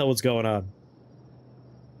impossible to tell what's going on.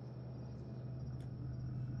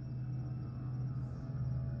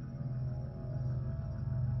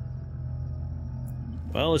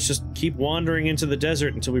 Well, let's just keep wandering into the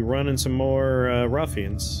desert until we run into some more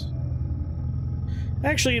ruffians.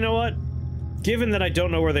 Actually, you know what? Given that I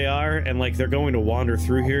don't know where they are, and like they're going to wander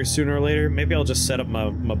through here sooner or later, maybe I'll just set up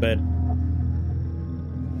my bed.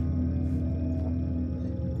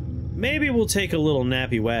 Maybe we'll take a little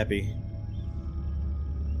nappy-wappy.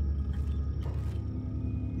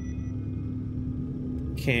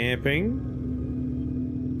 Camping.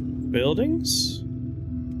 Buildings.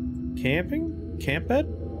 Camping. Camp bed?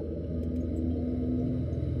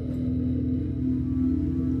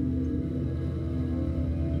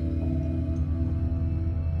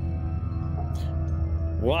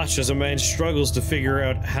 Watch as a man struggles to figure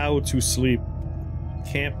out how to sleep.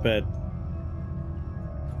 Camp bed.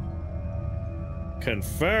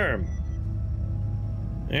 Confirm.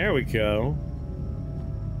 There we go.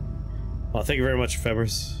 Oh, thank you very much,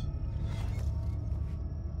 Ephemeris.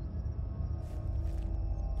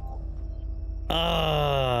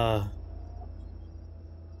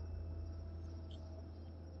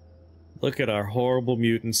 Look at our horrible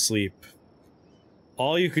mutant sleep.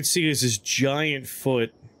 All you could see is his giant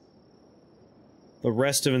foot. The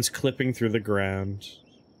rest of it's clipping through the ground.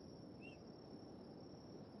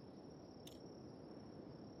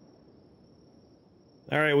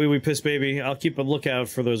 Alright, wee piss baby. I'll keep a lookout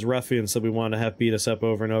for those ruffians that we want to have beat us up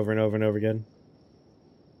over and over and over and over again.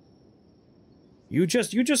 You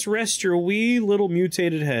just rest your wee little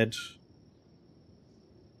mutated head.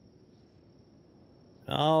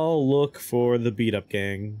 I'll look for the beat-up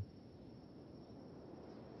gang.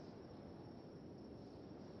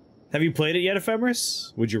 Have you played it yet,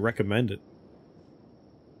 Ephemeris? Would you recommend it?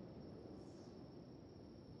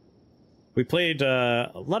 We played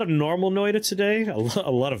a lot of normal Noita today, a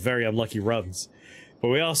lot of very unlucky runs. But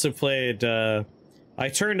we also played, I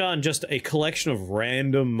turned on just a collection of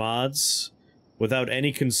random mods without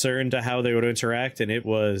any concern to how they would interact, and it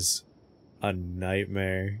was a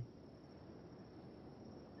nightmare.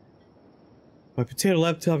 My potato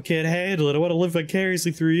laptop can't handle it. I want to live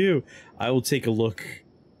vicariously through you. I will take a look.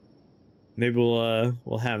 Maybe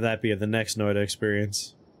we'll have that be at the next Noita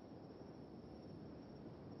experience.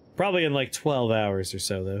 Probably in like 12 hours or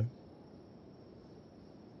so, though.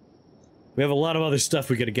 We have a lot of other stuff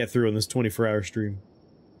we gotta get through in this 24-hour stream.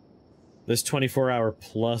 This 24-hour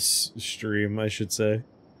plus stream, I should say.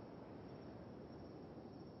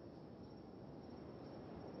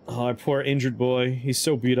 Oh, our poor injured boy. He's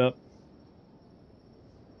so beat up.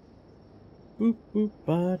 Boop boop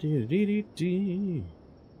ba dee dee dee dee.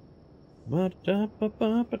 Ba da ba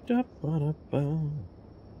ba ba da ba da ba.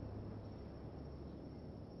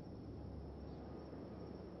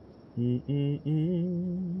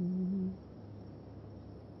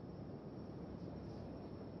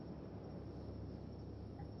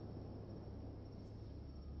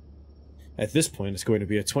 At this point, it's going to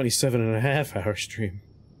be a 27.5-hour stream.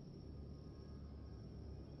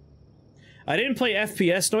 I didn't play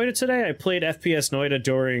FPS Noita today. I played FPS Noita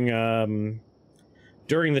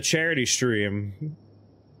during the charity stream,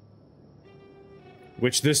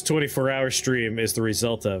 which this 24-hour stream is the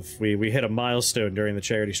result of. We hit a milestone during the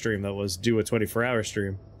charity stream that was due a 24-hour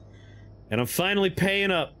stream, and I'm finally paying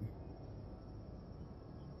up.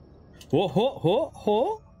 Whoa, whoa, whoa,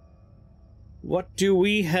 whoa! What do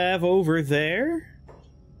we have over there?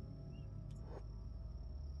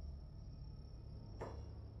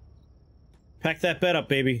 Pack that bed up,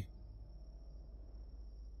 baby.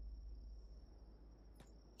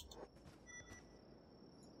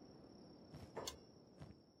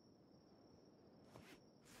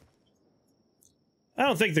 I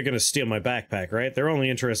don't think they're gonna steal my backpack, right? They're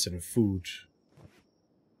only interested in food.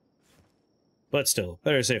 But still,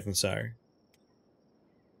 better safe than sorry.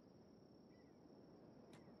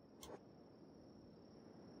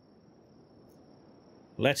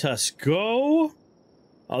 Let us go.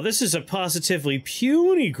 Oh, this is a positively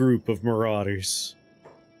puny group of marauders.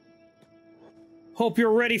 Hope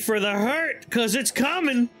you're ready for the hurt, 'cause it's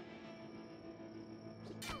coming.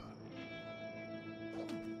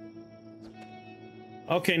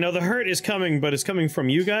 Okay, no, the hurt is coming, but it's coming from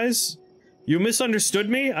you guys? You misunderstood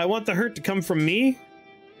me? I want the hurt to come from me?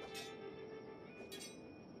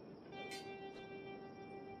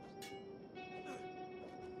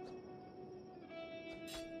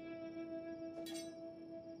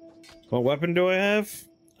 What weapon do I have?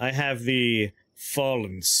 I have the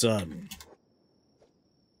Fallen Sun.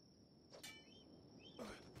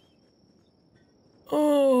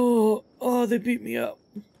 Oh, they beat me up.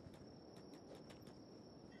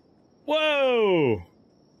 Whoa!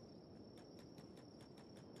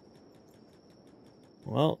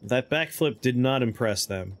 Well, that backflip did not impress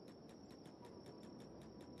them.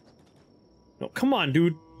 No, come on,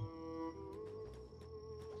 dude.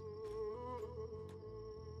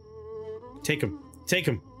 Take him. Take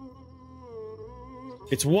him.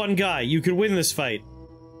 It's one guy. You can win this fight.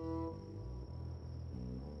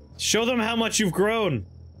 Show them how much you've grown.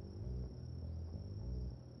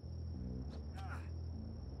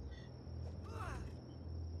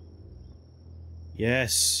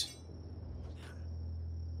 Yes.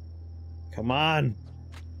 Come on.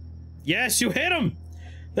 Yes, you hit him!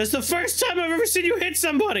 That's the first time I've ever seen you hit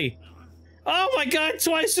somebody! Oh my god,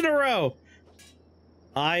 twice in a row!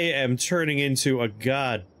 I am turning into a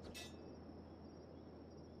god.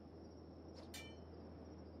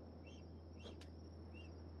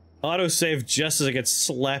 Autosave just as I get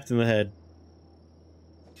slapped in the head.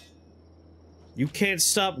 You can't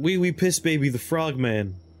stop Wee Wee Piss Baby the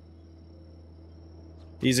Frogman.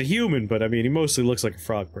 He's a human, but I mean, he mostly looks like a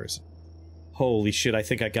frog person. Holy shit, I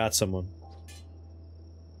think I got someone.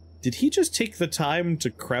 Did he just take the time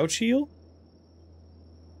to crouch heal?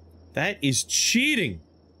 That is cheating!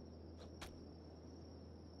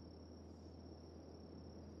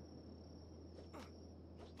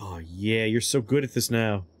 Oh yeah, you're so good at this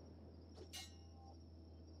now.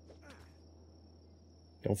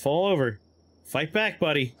 Don't fall over. Fight back,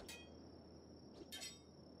 buddy.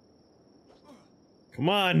 Come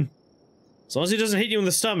on. As long as he doesn't hit you in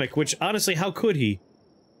the stomach, which, honestly, how could he?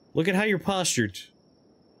 Look at how you're postured.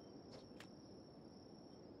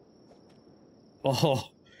 Oh,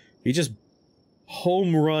 he just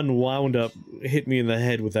home run wound up, hit me in the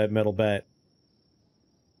head with that metal bat.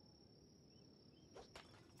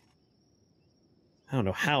 I don't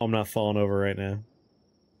know how I'm not falling over right now.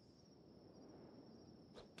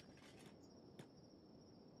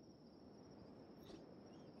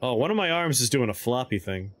 Oh, one of my arms is doing a floppy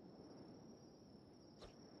thing.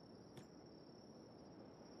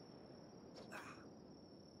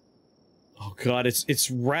 Oh god, it's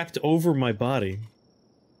wrapped over my body.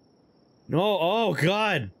 No, oh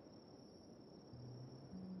god!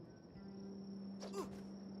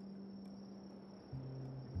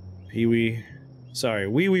 Pee-wee. Sorry,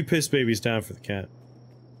 Wee Wee Piss Baby's down for the cat.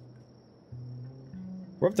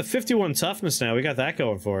 We're up to 51 toughness now, we got that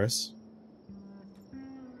going for us.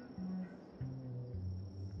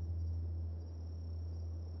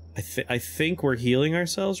 I think we're healing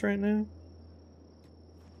ourselves right now?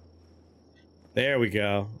 There we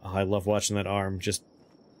go. Oh, I love watching that arm just...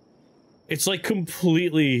 It's like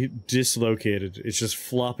completely dislocated. It's just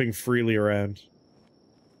flopping freely around.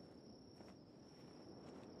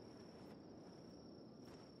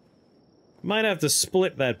 Might have to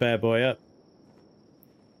split that bad boy up.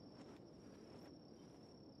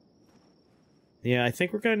 Yeah, I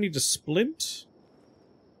think we're gonna need to splint.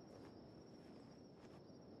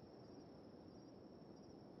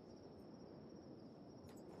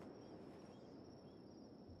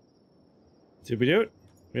 Did we do it?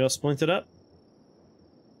 We all splinted up?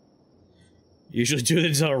 Usually do it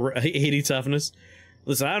until 80 toughness.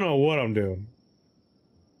 Listen, I don't know what I'm doing.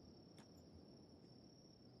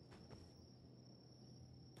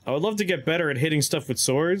 I would love to get better at hitting stuff with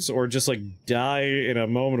swords, or just, like, die in a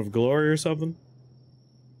moment of glory or something.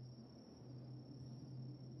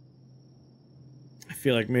 I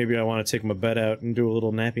feel like maybe I want to take my bed out and do a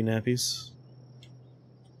little nappy nappies.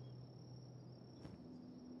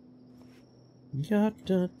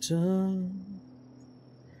 Ya-da-da.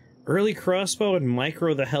 Early crossbow and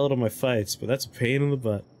micro the hell out of my fights, but that's a pain in the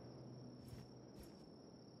butt.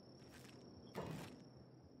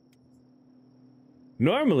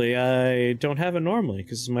 Normally, I don't have it normally,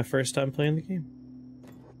 because it's my first time playing the game.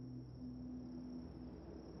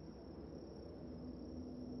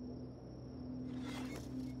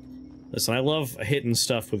 Listen, I love hitting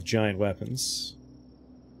stuff with giant weapons.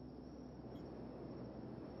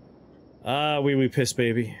 Ah, wee piss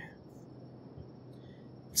baby.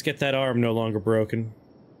 Let's get that arm no longer broken.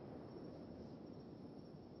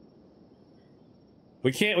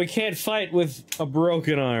 We can't fight with a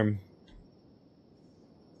broken arm.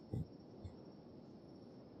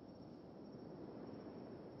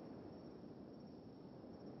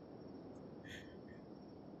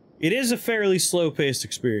 It is a fairly slow-paced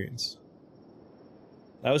experience.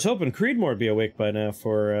 I was hoping Creedmoor would be awake by now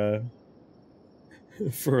for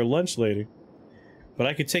for lunch later. But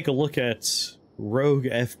I could take a look at Rogue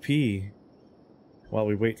FP while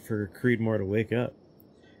we wait for Creedmoor to wake up.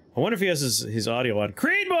 I wonder if he has his audio on.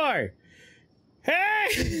 Creedmoor!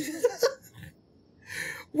 Hey!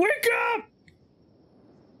 Wake up!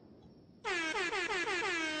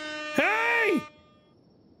 Hey!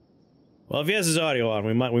 Well, if he has his audio on,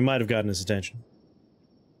 we might have gotten his attention.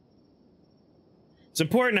 It's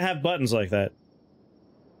important to have buttons like that.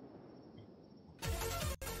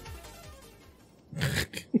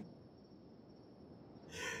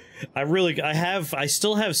 I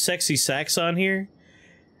still have sexy sax on here.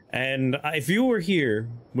 And if you were here,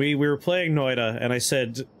 we were playing Noida, and I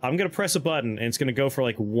said, I'm gonna press a button, and it's gonna go for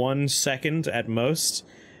like 1 second at most.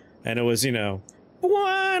 And it was, you know,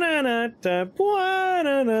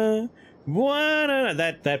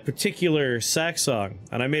 that particular sax song.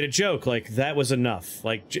 And I made a joke, like, that was enough.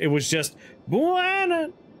 Like, it was just,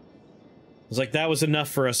 it was like, that was enough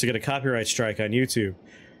for us to get a copyright strike on YouTube.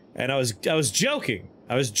 And I was joking.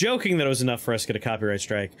 I was joking that it was enough for us to get a copyright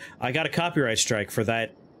strike. I got a copyright strike for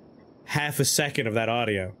that half a second of that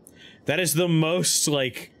audio. That is the most,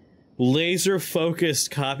 like,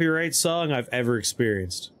 laser-focused copyright song I've ever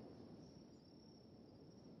experienced.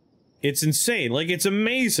 It's insane. Like, it's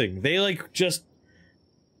amazing. They, like, just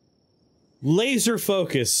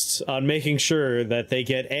laser-focused on making sure that they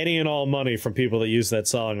get any and all money from people that use that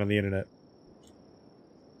song on the internet.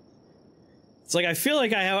 It's like, I feel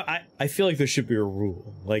like I feel like there should be a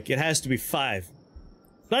rule. Like, it has to be 5.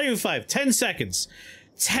 Not even 5. 10 seconds.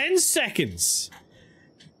 10 seconds!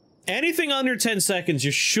 Anything under 10 seconds,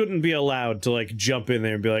 you shouldn't be allowed to, like, jump in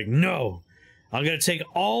there and be like, no! I'm gonna take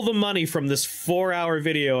all the money from this 4-hour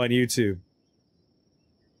video on YouTube.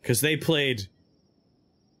 Because they played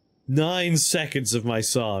 9 seconds of my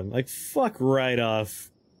song. Like, fuck right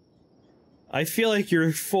off. I feel like your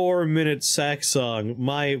 4-minute sax song,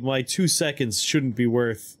 my 2 seconds shouldn't be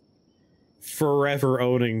worth forever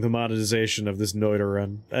owning the monetization of this Noida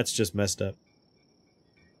run. That's just messed up.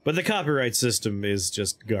 But the copyright system is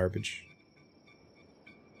just garbage.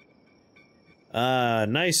 Ah,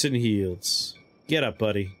 nice and healed. Get up,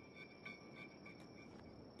 buddy.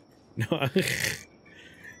 No,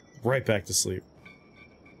 right back to sleep.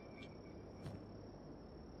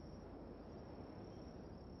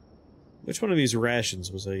 Which one of these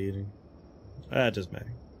rations was I eating? Ah, it doesn't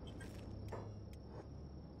matter.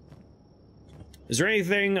 Is there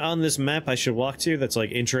anything on this map I should walk to that's,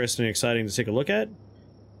 like, interesting and exciting to take a look at?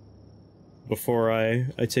 Before I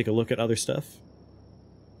take a look at other stuff?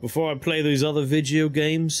 Before I play these other video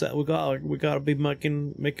games that we gotta be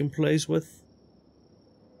making plays with?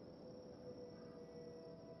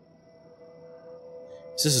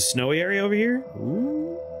 Is this a snowy area over here?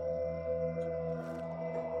 Ooh.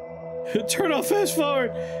 Turn off fast forward!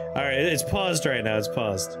 Alright, it's paused right now, it's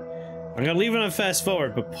paused. I'm gonna leave it on fast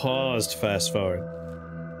forward, but paused fast forward.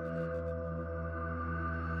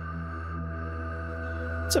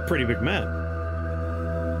 It's a pretty big map.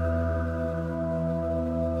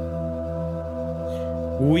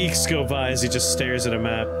 Weeks go by as he just stares at a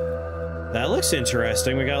map. That looks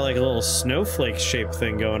interesting. We got like a little snowflake shaped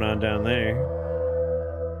thing going on down there.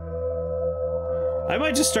 I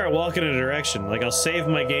might just start walking in a direction. Like, I'll save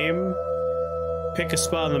my game, pick a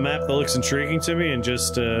spot on the map that looks intriguing to me, and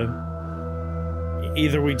just,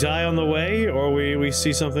 either we die on the way, or we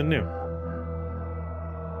see something new.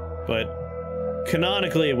 But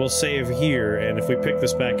canonically, we'll save here, and if we pick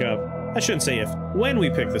this back up... I shouldn't say if. When we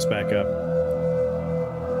pick this back up.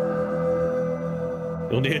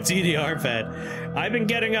 You'll need a DDR pad. I've been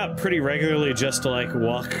getting up pretty regularly just to, like,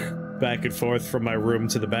 walk back and forth from my room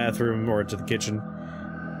to the bathroom or to the kitchen.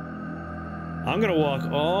 I'm gonna walk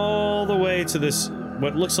all the way to this,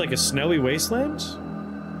 what looks like a snowy wasteland?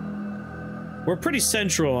 We're pretty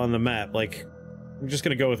central on the map, like, I'm just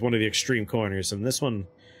gonna go with one of the extreme corners, and this one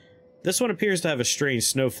appears to have a strange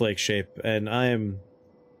snowflake shape, and I'm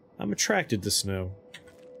attracted to snow.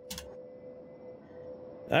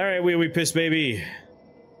 Alright, wee piss baby.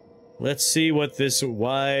 Let's see what this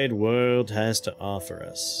wide world has to offer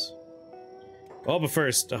us. Oh, but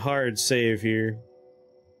first, a hard save here.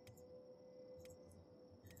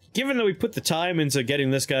 Given that we put the time into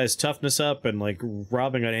getting this guy's toughness up and, like,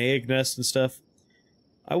 robbing an egg nest and stuff,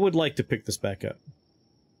 I would like to pick this back up.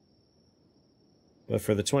 But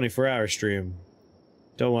for the 24-hour stream,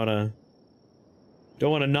 don't wanna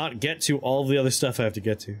not get to all the other stuff I have to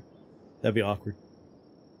get to. That'd be awkward.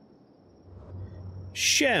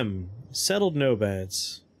 Shem. Settled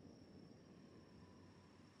nomads.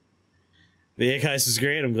 The egg heist is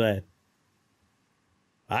great, I'm glad.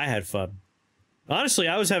 I had fun. Honestly,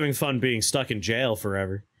 I was having fun being stuck in jail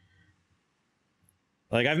forever.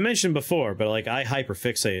 Like, I've mentioned before, but, like, I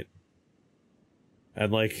hyperfixate.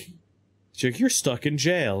 And, like, you're stuck in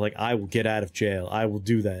jail. Like, I will get out of jail. I will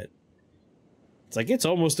do that. It's like, it's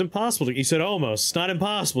almost impossible to— He said almost. It's not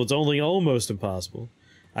impossible. It's only almost impossible.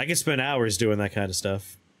 I can spend hours doing that kind of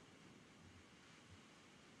stuff.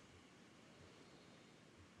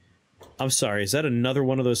 I'm sorry, is that another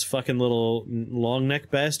one of those fucking little long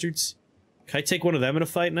neck bastards? Can I take one of them in a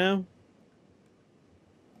fight now?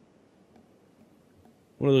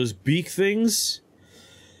 One of those beak things?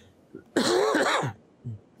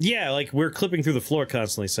 Yeah, like, we're clipping through the floor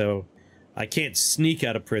constantly, so I can't sneak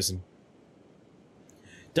out of prison.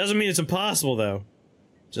 Doesn't mean it's impossible, though.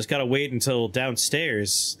 Just gotta wait until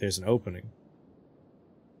downstairs there's an opening.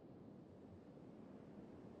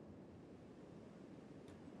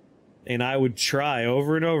 And I would try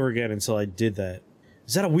over and over again until I did that.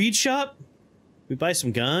 Is that a weed shop? We buy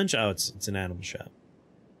some ganj? Oh, it's an animal shop.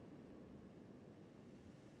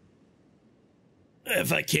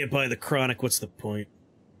 If I can't buy the chronic, what's the point?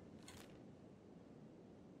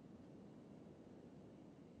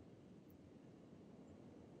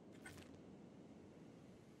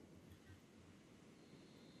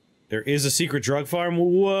 There is a secret drug farm?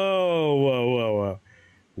 Whoa, whoa, whoa, whoa.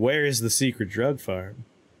 Where is the secret drug farm?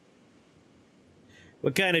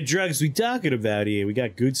 What kind of drugs we talking about here? We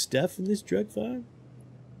got good stuff in this drug farm?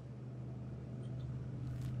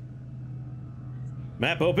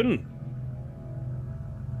 Map open.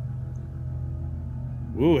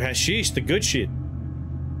 Ooh, hashish, the good shit.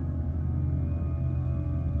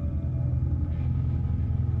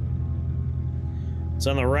 It's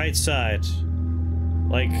on the right side.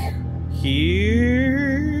 Like,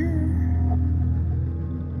 here?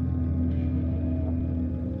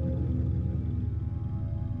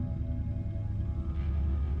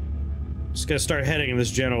 Just gotta start heading in this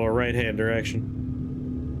general right-hand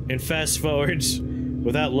direction. And fast forward,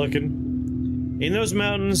 without looking. In those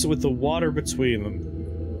mountains with the water between them.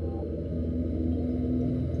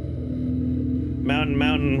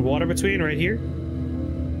 Mountain, water between, right here?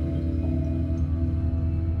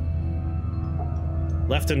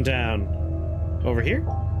 Left and down. Over here?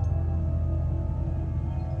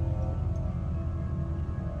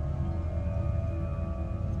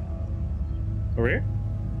 Over here?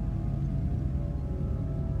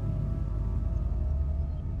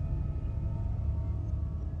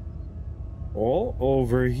 Oh,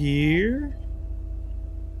 over here?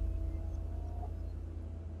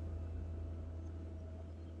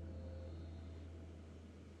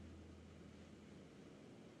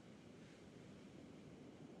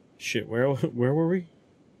 Shit, where were we?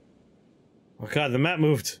 Oh god, the map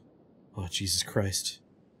moved. Oh, Jesus Christ.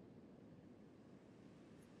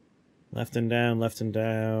 Left and down, left and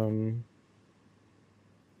down.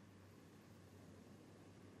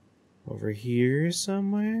 Over here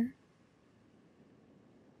somewhere?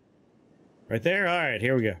 Right there? Alright,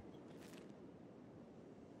 here we go.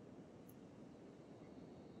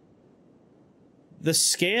 The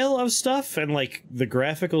scale of stuff and, like, the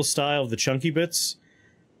graphical style of the chunky bits,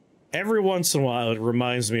 every once in a while it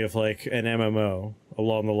reminds me of, like, an MMO,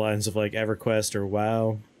 along the lines of, like, EverQuest or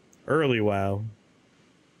WoW. Early WoW.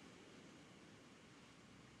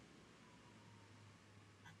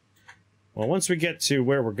 Well, once we get to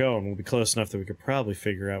where we're going, we'll be close enough that we could probably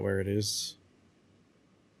figure out where it is.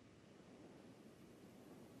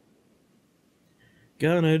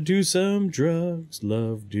 Gonna do some drugs,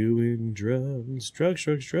 love doing drugs. Drugs,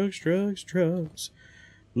 drugs, drugs, drugs, drugs.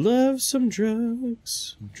 Love some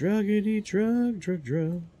drugs. Druggity drug, drug,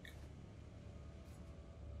 drug.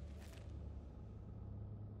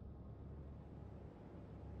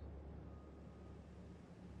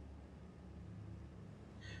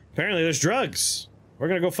 Apparently there's drugs. We're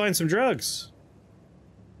gonna go find some drugs.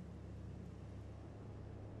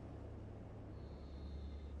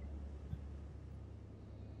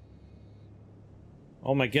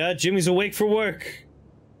 Oh my god, Jimmy's awake for work.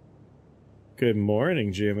 Good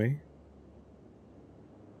morning, Jimmy.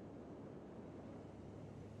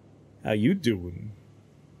 How you doing?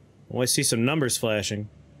 Oh, I see some numbers flashing.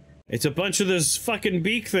 It's a bunch of those fucking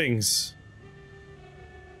beak things.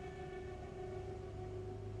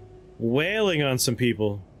 wailing on some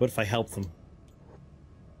people. What if I help them?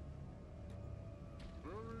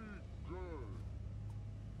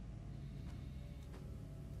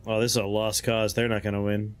 Oh, this is a lost cause. They're not gonna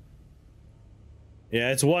win.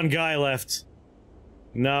 Yeah, it's one guy left.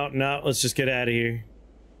 No, no, let's just get out of here.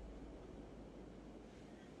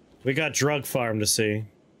 We got drug farm to see.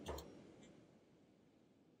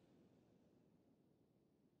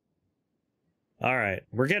 Alright,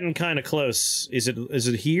 we're getting kind of close. Is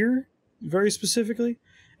it here? Very specifically?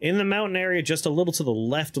 In the mountain area just a little to the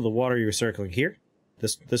left of the water you're circling. Here?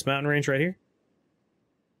 This mountain range right here?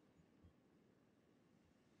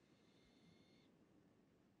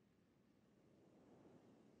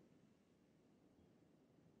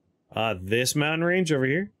 This mountain range over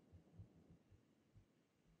here?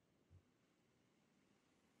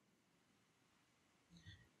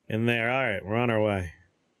 In there, alright, we're on our way.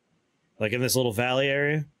 Like in this little valley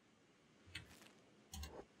area?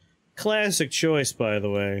 Classic choice, by the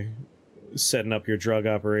way. Setting up your drug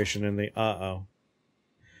operation in the... Uh-oh.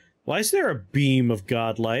 Why is there a beam of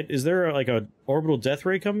godlight? Is there, like, a orbital death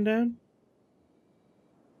ray coming down?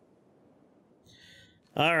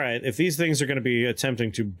 Alright, if these things are going to be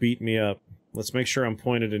attempting to beat me up, let's make sure I'm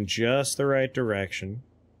pointed in just the right direction.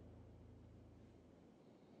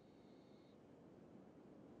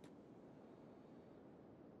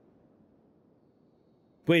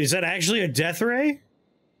 Wait, is that actually a death ray?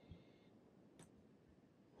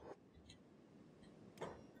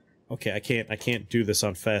 Okay, I can't do this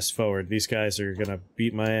on fast forward. These guys are gonna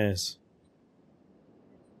beat my ass.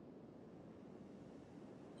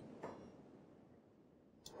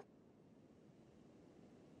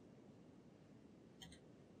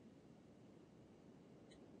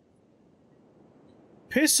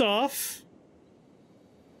 Piss off.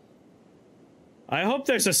 I hope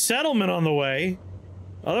there's a settlement on the way.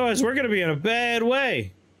 Otherwise, we're gonna be in a bad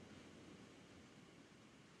way.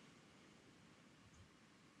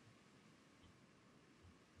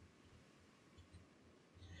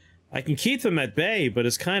 I can keep them at bay, but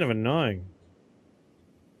it's kind of annoying.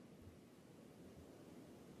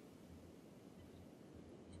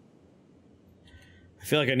 I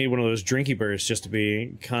feel like I need one of those drinky birds just to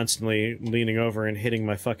be constantly leaning over and hitting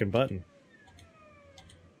my fucking button.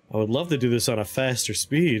 I would love to do this on a faster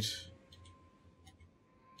speed.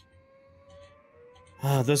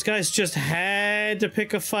 Ah, those guys just had to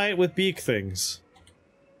pick a fight with beak things.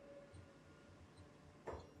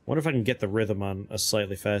 Wonder if I can get the rhythm on a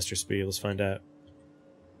slightly faster speed. Let's find out.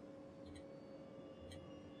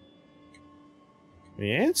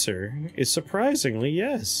 The answer is surprisingly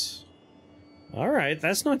yes. Alright,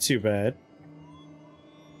 that's not too bad.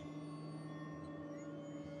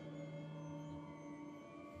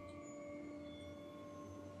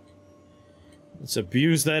 Let's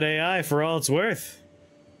abuse that AI for all it's worth.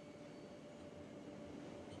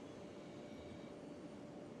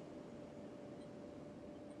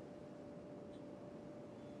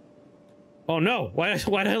 Oh no! Why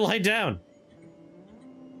did I lie down?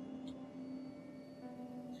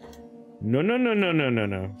 No, no, no, no, no, no,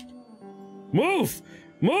 no. Move!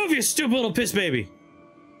 Move, you stupid little piss baby!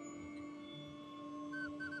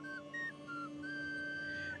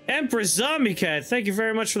 Empress Zombie Cat, thank you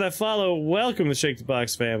very much for that follow. Welcome to Shake the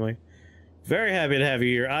Box family. Very happy to have you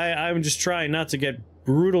here. I'm just trying not to get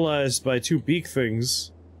brutalized by two beak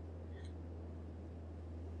things.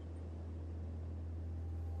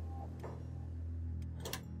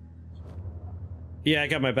 Yeah, I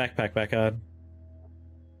got my backpack back on.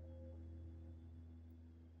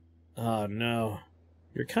 Oh no.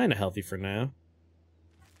 You're kinda healthy for now.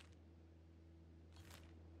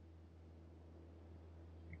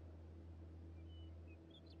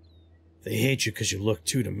 They hate you because you look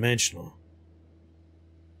two-dimensional.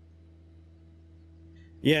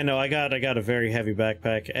 Yeah, no, I got a very heavy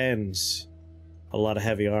backpack and a lot of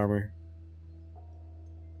heavy armor.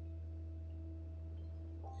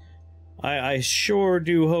 I sure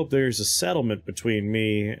do hope there's a settlement between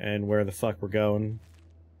me and where the fuck we're going.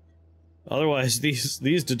 Otherwise, these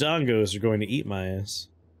Dodongos are going to eat my ass.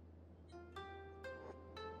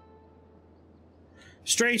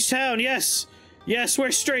 Strange Town, yes! Yes,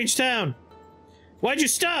 where's Strange Town? Why'd you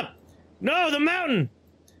stop? No, the mountain!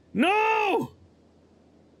 No!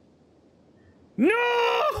 No!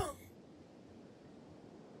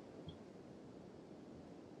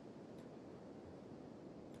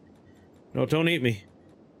 No, don't eat me.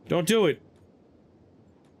 Don't do it.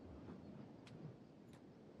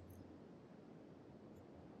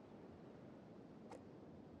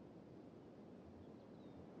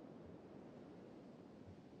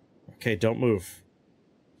 Okay, don't move.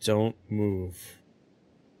 Don't move.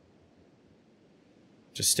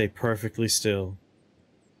 Just stay perfectly still.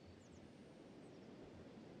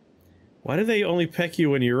 Why do they only peck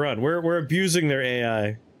you when you run? We're abusing their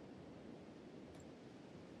AI.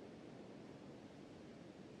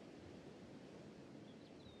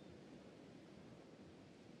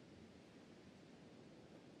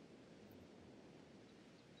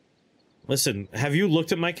 Listen, have you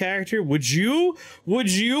looked at my character? Would you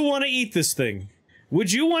want to eat this thing?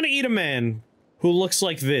 Would you want to eat a man who looks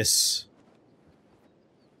like this?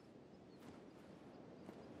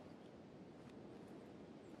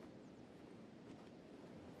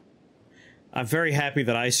 I'm very happy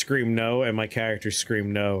that I screamed no and my character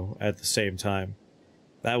screamed no at the same time.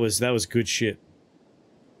 That was good shit.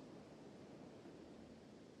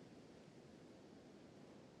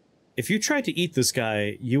 If you tried to eat this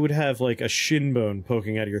guy, you would have, like, a shin bone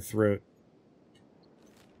poking out of your throat.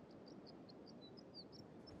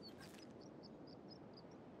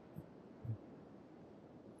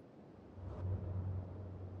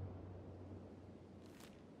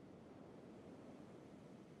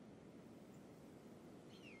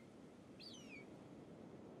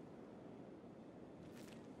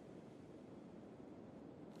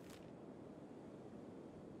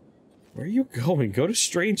 Where are you going? Go to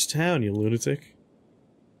Strange Town, you lunatic.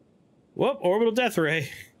 Whoop, orbital death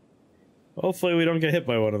ray. Hopefully we don't get hit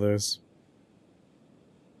by one of those.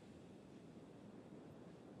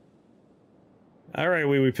 Alright,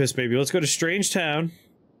 wee piss baby, let's go to Strange Town.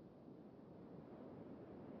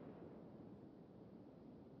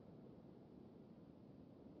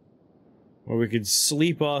 Or we could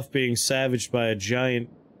sleep off being savaged by a giant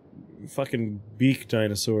fucking beak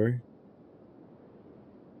dinosaur.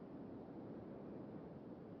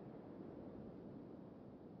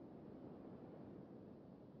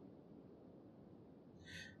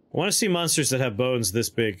 I want to see monsters that have bones this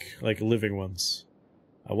big, like living ones.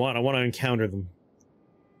 I want to encounter them.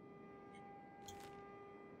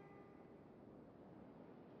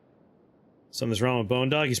 Something's wrong with Bone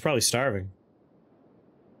Dog. He's probably starving.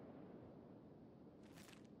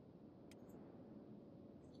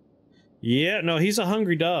 Yeah, no, he's a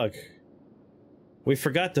hungry dog. We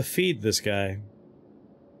forgot to feed this guy.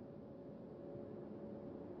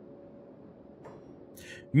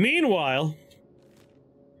 Meanwhile...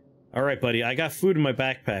 Alright, buddy, I got food in my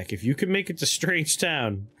backpack. If you can make it to Strange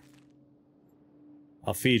Town,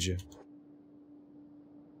 I'll feed you.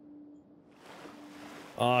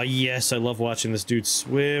 Oh, yes, I love watching this dude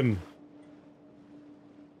swim.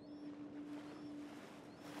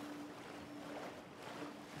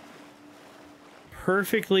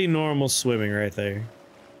 Perfectly normal swimming right there.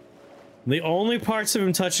 The only parts of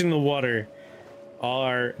him touching the water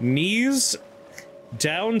are knees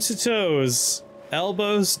down to toes,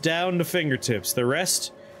 elbows down to fingertips. The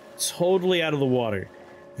rest, totally out of the water.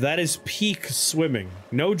 That is peak swimming.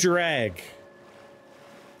 No drag.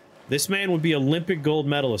 This man would be Olympic gold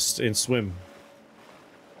medalist in swim.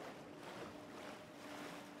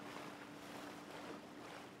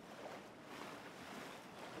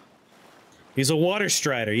 He's a water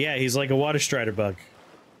strider. Yeah, he's like a water strider bug.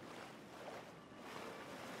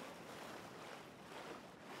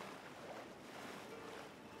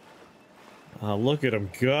 Oh, look at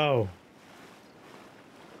him go.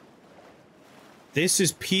 This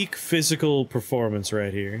is peak physical performance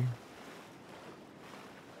right here.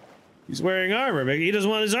 He's wearing armor, but he doesn't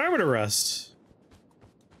want his armor to rust.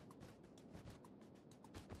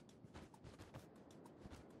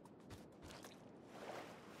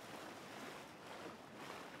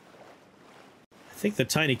 I think the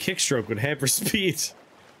tiny kickstroke would hamper speed.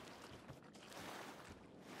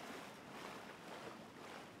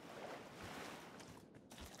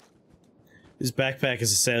 His backpack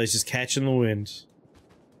is a sail, he's just catching the wind.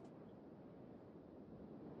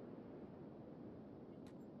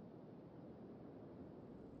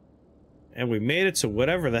 And we made it to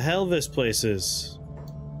whatever the hell this place is.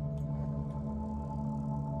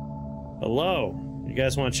 Hello? You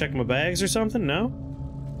guys want to check my bags or something? No?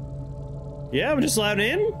 Yeah, I'm just allowed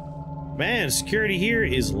in? Man, security here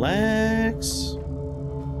is lax.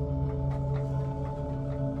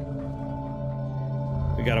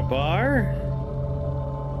 We got a bar.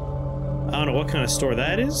 I don't know what kind of store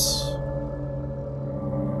that is.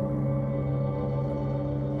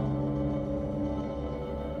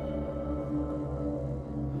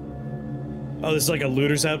 Oh, this is like a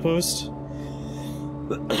looter's outpost?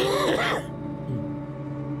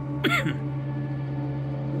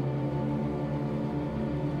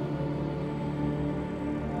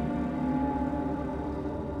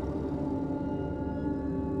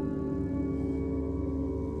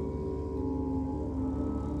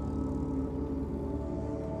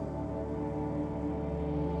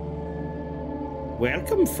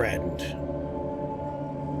 Welcome, friend.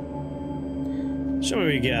 Show me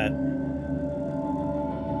what we got.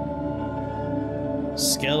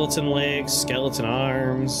 Skeleton legs, skeleton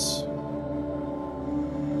arms.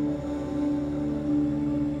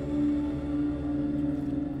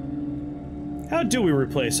 How do we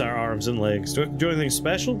replace our arms and legs? Do I do anything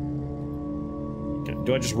special?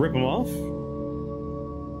 Do I just rip them off?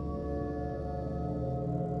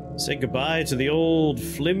 Say goodbye to the old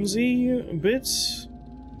flimsy bits?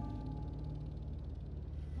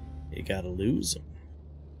 You gotta lose them.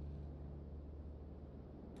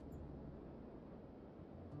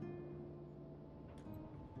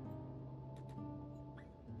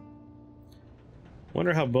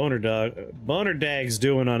 Wonder how Boner Dag's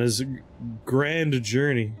doing on his grand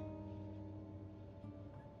journey.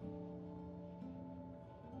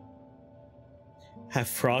 Have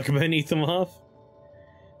frogmen eat them off?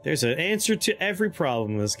 There's an answer to every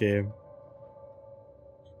problem in this game.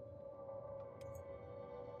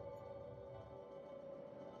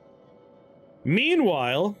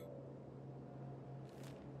 Meanwhile...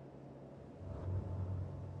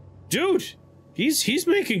 Dude! He's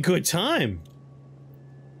making good time.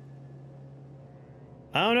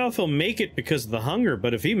 I don't know if he'll make it because of the hunger,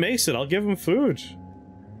 but if he makes it, I'll give him food.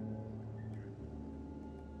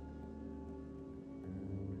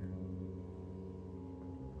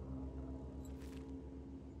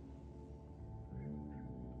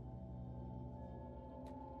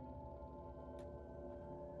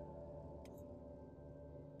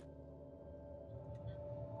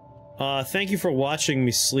 Thank you for watching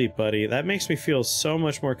me sleep, buddy. That makes me feel so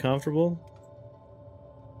much more comfortable.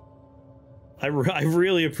 I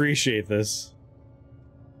really appreciate this.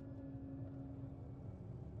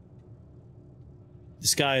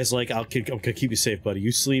 This guy is like, I'm gonna keep you safe, buddy.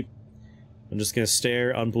 You sleep. I'm just gonna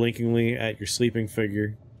stare unblinkingly at your sleeping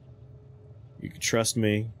figure. You can trust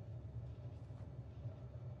me.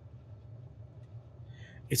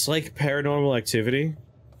 It's like Paranormal Activity.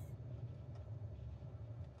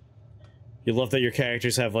 You love that your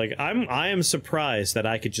characters have, like, I am surprised that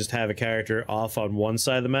I could just have a character off on one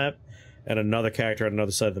side of the map and another character on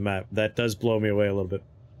another side of the map. That does blow me away a little bit.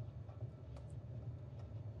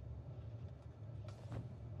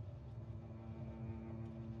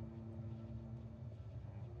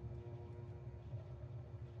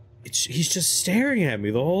 He's just staring at me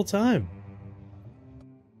the whole time.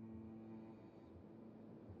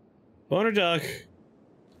 Boner Duck.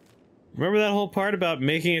 Remember that whole part about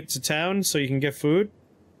making it to town so you can get food?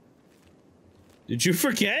 Did you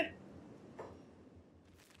forget?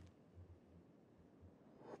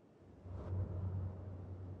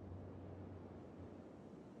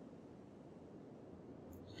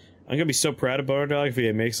 I'm gonna be so proud of Boner Dog if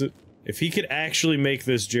he makes it. If he could actually make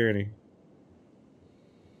this journey.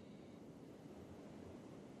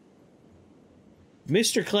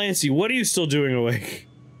 Mr. Clancy, what are you still doing awake?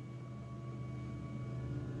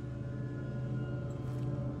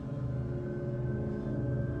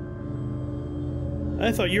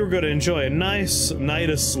 I thought you were going to enjoy a nice night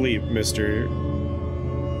of sleep, Mr.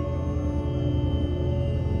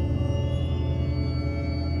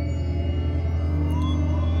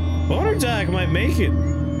 Boner Dog might make it.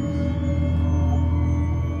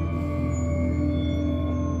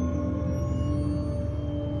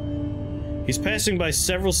 He's passing by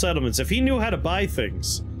several settlements. If he knew how to buy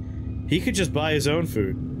things, he could just buy his own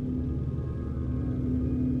food.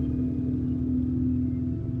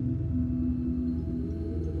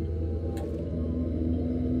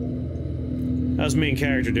 How's main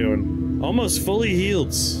character doing? Almost fully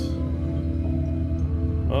healed.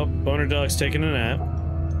 Oh, Boner Dog's taking a nap.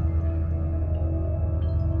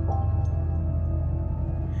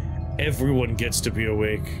 Everyone gets to be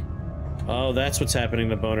awake. Oh, that's what's happening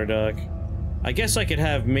to Boner Dog. I guess I could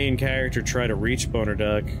have main character try to reach Boner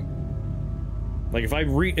Dog. Like,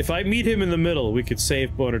 if I meet him in the middle, we could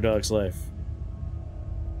save Boner Dog's life.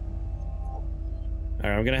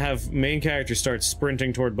 Alright, I'm gonna have main character start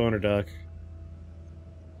sprinting toward Boner Dog.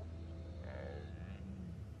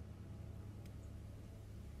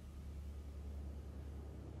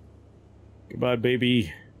 Goodbye,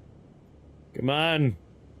 baby. Come on.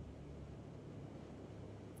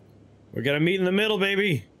 We're gonna meet in the middle,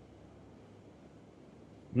 baby.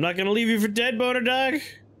 I'm not gonna leave you for dead, Boner Dog.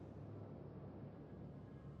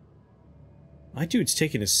 My dude's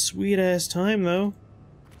taking his sweet-ass time, though.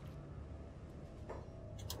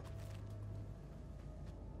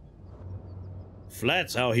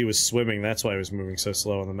 Flats. Oh, he was swimming. That's why he was moving so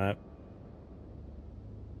slow on the map.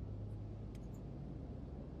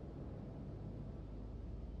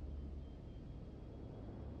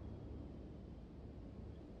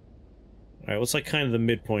 Alright, what's like kind of the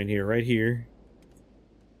midpoint here? Right here.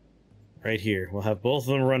 Right here. We'll have both of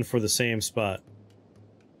them run for the same spot.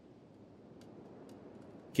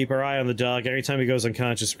 Keep our eye on the dog. Every time he goes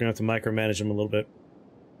unconscious, we're gonna have to micromanage him a little bit.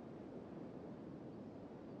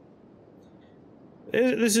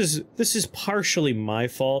 This is partially my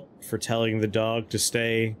fault for telling the dog to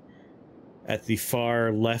stay at the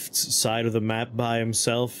far left side of the map by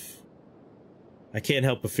himself. I can't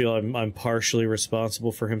help but feel I'm partially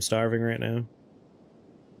responsible for him starving right now.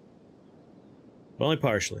 But only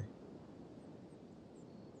partially.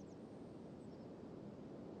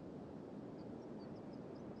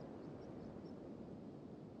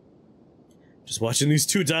 Just watching these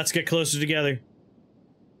two dots get closer together.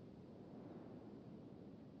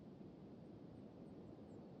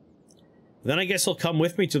 Then I guess he'll come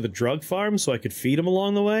with me to the drug farm so I could feed him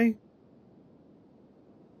along the way?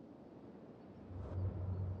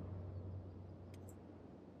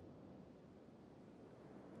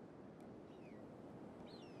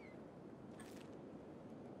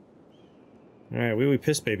 Alright, wee wee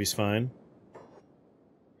piss baby's fine.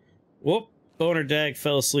 Whoop! Boner Dag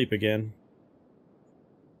fell asleep again.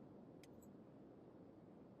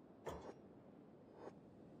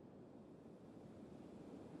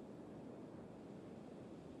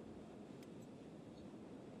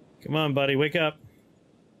 Come on, buddy, wake up.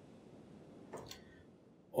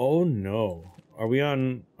 Oh no. Are we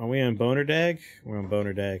on Boner Dag? We're on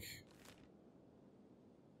Boner Dag.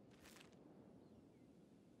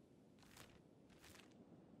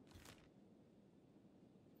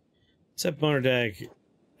 Let's have Boner Dag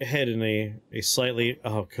head in a slightly...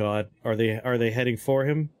 Oh god. Are they heading for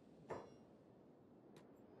him?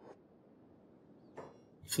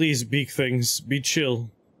 Please, beak things, be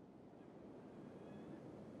chill.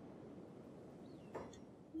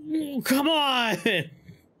 Come on!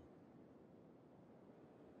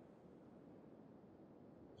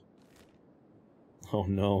 Oh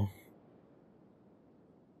no.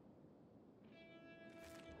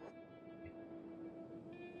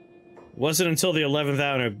 Wasn't until the 11th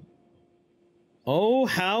hour. Oh,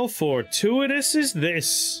 how fortuitous is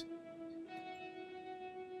this?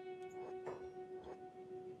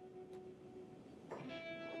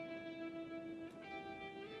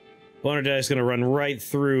 Boner Dag's gonna run right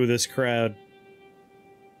through this crowd.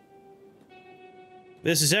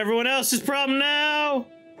 This is everyone else's problem now!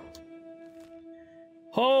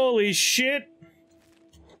 Holy shit!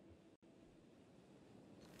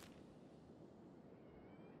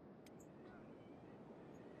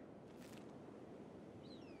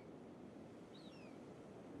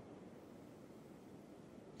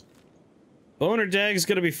 Boner Dag's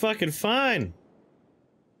gonna be fucking fine.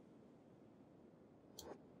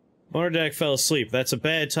 Boner Dag fell asleep. That's a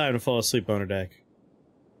bad time to fall asleep, Boner Dag.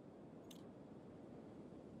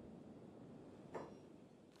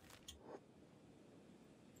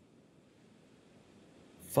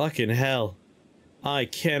 Fucking hell. I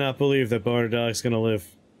cannot believe that Boner Dag's gonna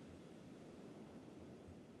live.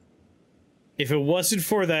 If it wasn't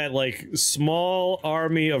for that, like, small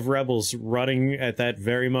army of rebels running at that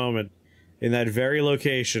very moment, in that very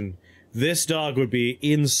location, this dog would be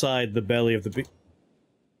inside the belly of the beast.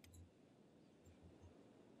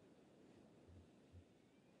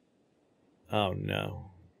 Oh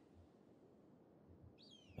no.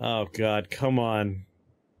 Oh god, come on.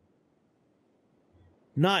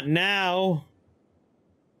 Not now!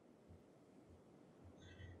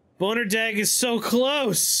 Boner Dag is so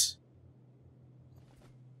close!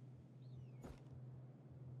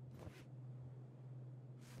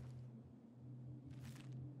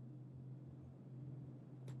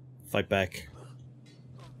 Fight back.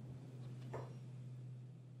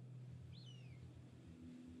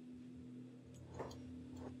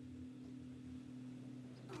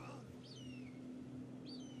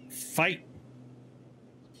 Fight!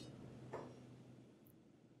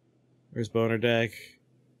 Where's Boner Dag?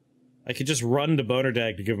 I could just run to Boner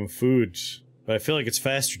Dag to give him food, but I feel like it's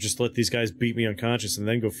faster just to let these guys beat me unconscious and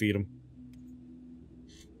then go feed him.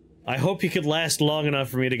 I hope he could last long enough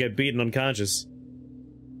for me to get beaten unconscious.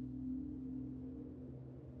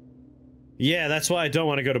 Yeah, that's why I don't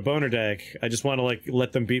want to go to Boner Dag. I just want to, like,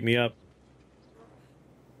 let them beat me up.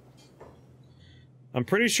 I'm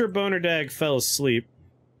pretty sure Boner Dag fell asleep.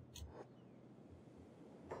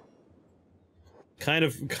 Kind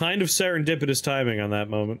of serendipitous timing on that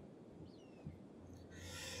moment.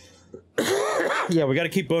 Yeah, we gotta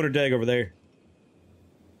keep Boner Dag over there.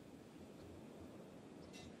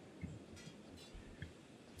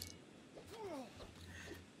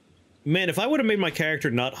 Man, if I would have made my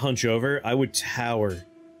character not hunch over, I would tower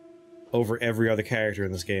over every other character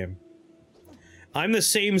in this game. I'm the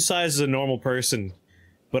same size as a normal person,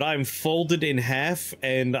 but I'm folded in half,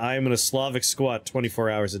 and I'm in a Slavic squat 24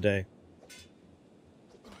 hours a day.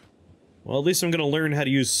 Well, at least I'm gonna learn how to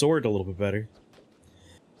use sword a little bit better.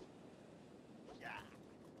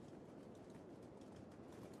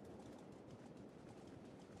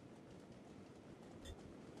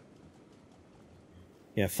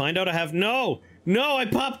 Yeah, find out I have- No! No, I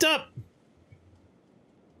popped up!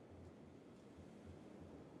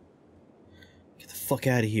 Get the fuck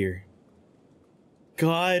out of here.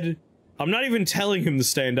 God. I'm not even telling him to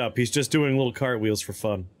stand up, he's just doing little cartwheels for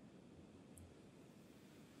fun.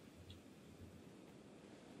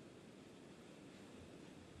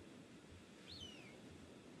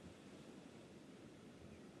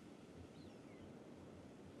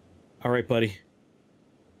 Alright, buddy.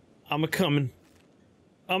 I'm a-comin'.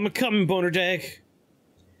 I'm a-comin', Boner Dag.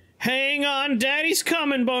 Hang on, Daddy's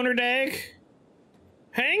coming, Boner Dag.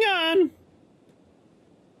 Hang on.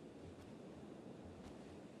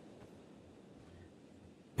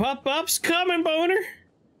 Pop-Pop's coming, Boner.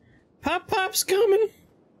 Pop-Pop's coming.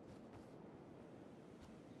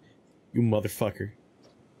 You motherfucker.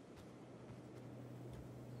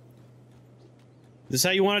 This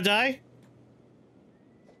how you want to die?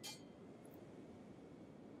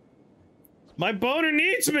 My boner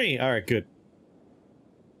needs me! Alright, good.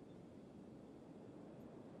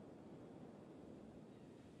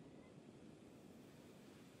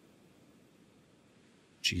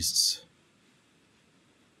 Jesus.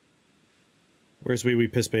 Where's Wee Wee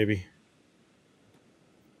Piss Baby?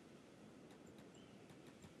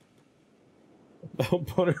 Oh,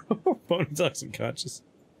 Boner. Boner Dog's unconscious.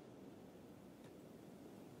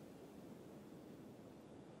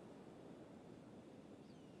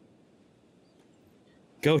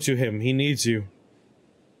 Go to him, he needs you.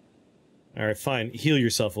 Alright, fine. Heal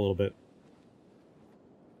yourself a little bit.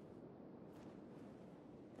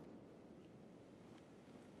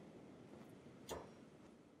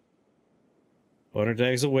 Boner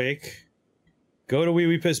Dag's awake. Go to Wee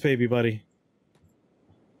Wee Piss Baby, buddy.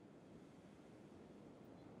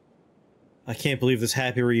 I can't believe this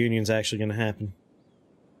happy reunion's actually gonna happen.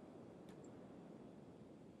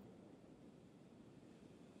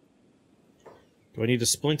 Do I need to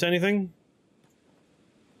splint anything?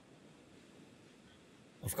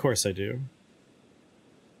 Of course I do.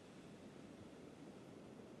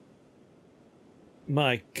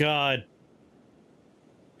 My god.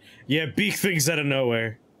 Yeah, beak things out of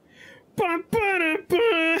nowhere. Ba -ba -da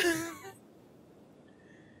 -ba.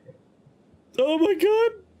 Oh my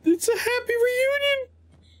god, it's a happy reunion!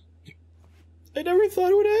 I never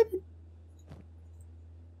thought it would happen.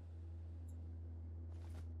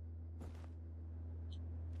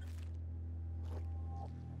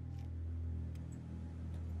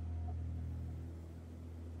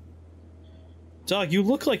 Dog, you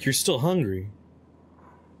look like you're still hungry.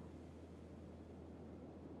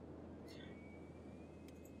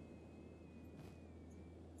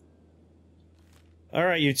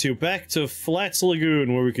 Alright, you two, back to Flats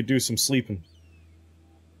Lagoon where we could do some sleeping.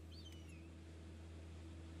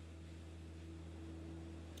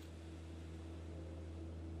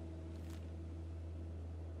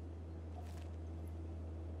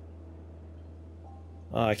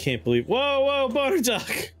 Oh, I can't believe- Whoa, whoa, Boner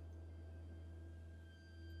Dog!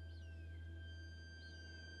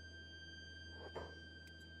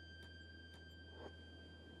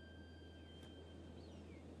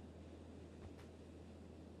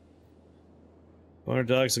 Boner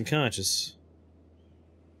Dog's unconscious.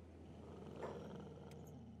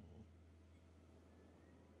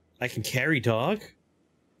 I can carry dog?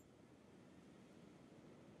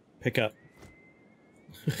 Pick up.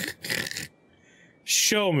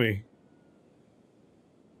 Show me.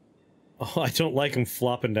 Oh, I don't like him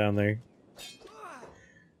flopping down there.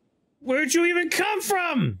 Where'd you even come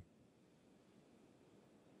from?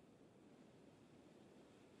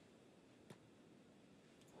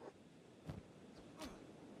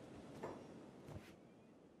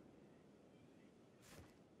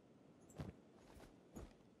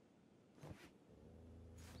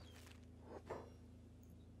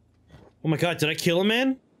 Oh my god, did I kill a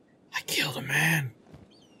man? I killed a man.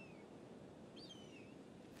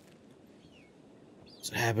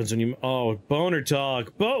 That's what happens when you- Oh, Boner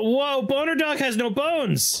Dog. Whoa, Boner Dog has no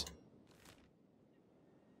bones!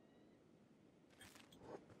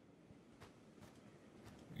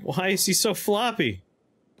 Why is he so floppy?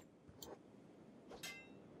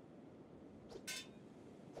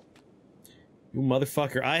 You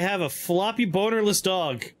motherfucker. I have a floppy bonerless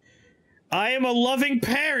dog. I am a loving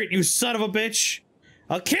parent, you son of a bitch!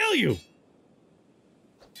 I'll kill you!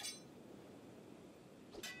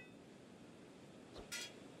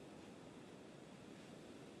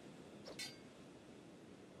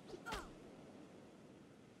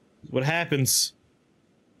 What happens?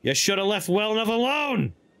 You should have left well enough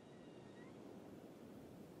alone!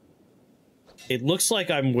 It looks like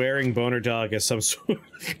I'm wearing Boner Dog as some sort of...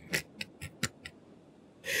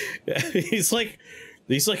 He's like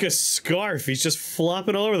a scarf. He's just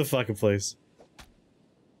flopping all over the fucking place.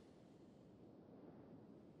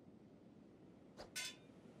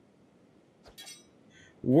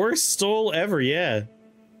 Worst stole ever, yeah.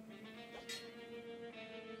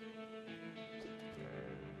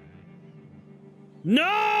 No!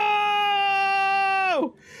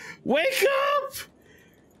 Wake up!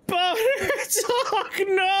 Boner Dog,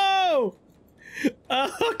 no!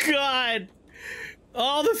 Oh god!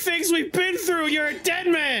 All the things we've been through, you're a dead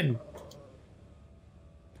man!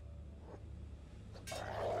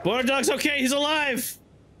 Boner Dog's okay, he's alive!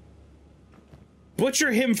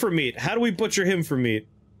 Butcher him for meat. How do we butcher him for meat?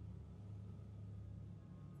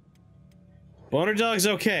 Boner Dog's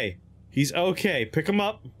okay. He's okay. Pick him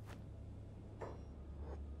up.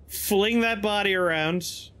 Fling that body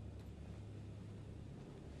around.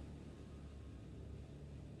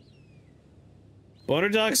 Boner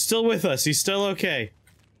Dog's still with us. He's still okay.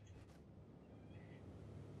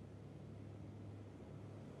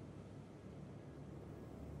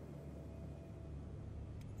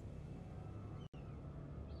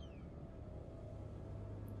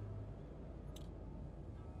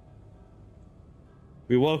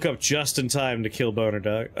 We woke up just in time to kill Boner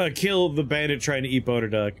Dog. Kill the bandit trying to eat Boner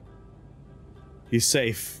Dog. He's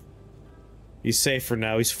safe. He's safe for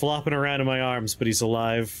now. He's flopping around in my arms, but he's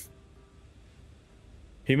alive.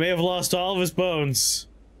 He may have lost all of his bones,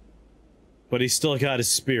 but he's still got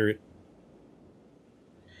his spirit.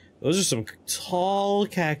 Those are some tall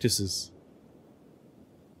cactuses.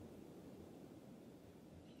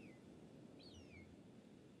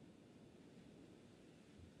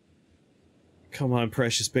 Come on,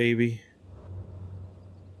 precious baby.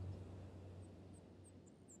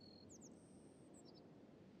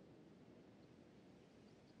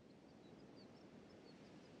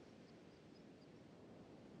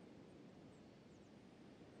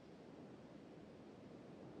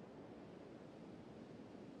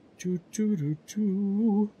 Choo choo choo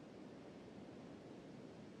choo.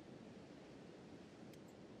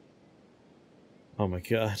 Oh my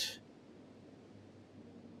god.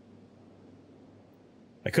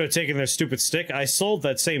 I could have taken their stupid stick. I sold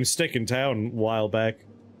that same stick in town a while back.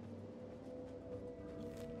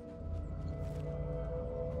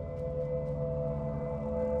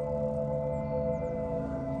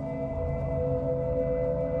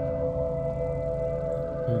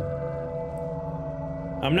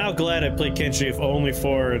 I'm now glad I played Kenshi, if only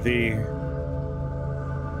for the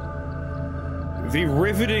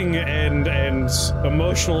riveting and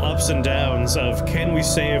emotional ups and downs of, can we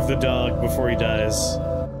save the dog before he dies?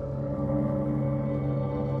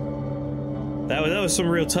 That was some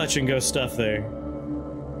real touch and go stuff there.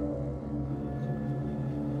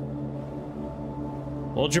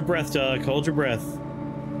 Hold your breath, dog. Hold your breath.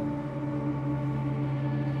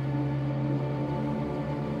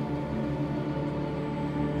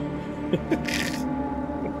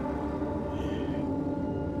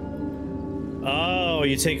 Oh,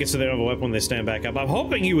 you take it so they don't have a weapon when they stand back up. I'm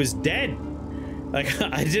hoping he was dead. Like,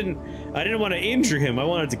 I didn't want to injure him. I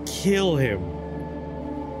wanted to kill him.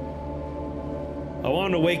 I want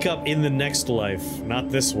him to wake up in the next life,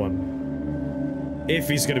 not this one. If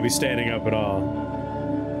he's gonna be standing up at all.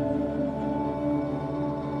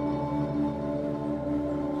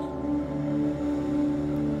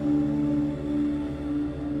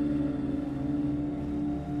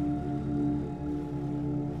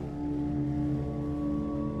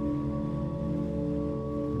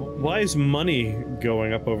 Why is money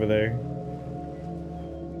going up over there?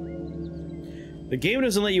 The game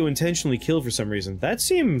doesn't let you intentionally kill for some reason. That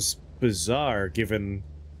seems bizarre, given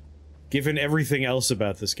everything else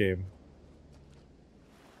about this game.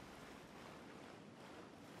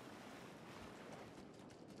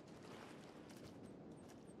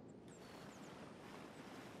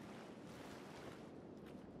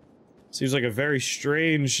 Seems like a very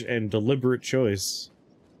strange and deliberate choice.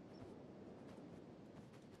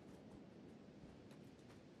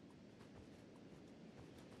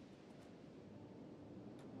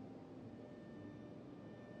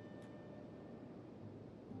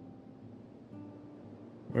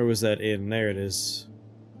 Where was that inn? There it is.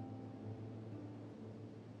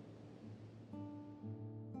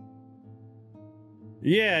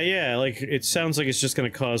 Yeah, like, it sounds like it's just gonna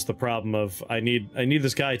cause the problem of, I need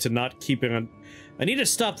this guy to not keep him on... I need to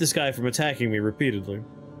stop this guy from attacking me repeatedly.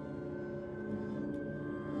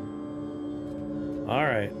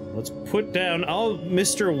 Alright, let's put down... Oh,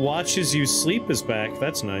 Mr. Watches You Sleep is back.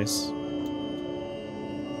 That's nice.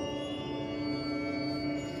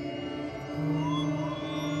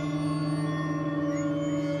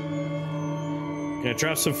 Gonna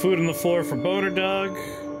drop some food on the floor for Boner Dog.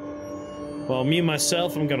 While me,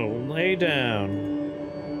 myself, I'm gonna lay down.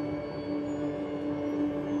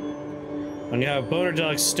 I'm gonna have Boner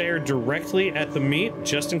Dog stare directly at the meat,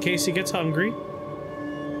 just in case he gets hungry.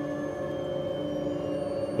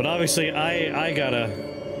 But obviously, I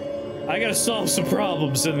gotta solve some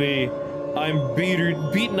problems in the I'm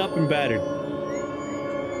beaten up and battered.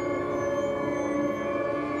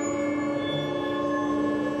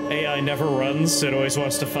 AI never runs, it always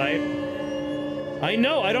wants to fight. I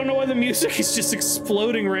know, I don't know why the music is just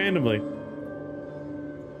exploding randomly.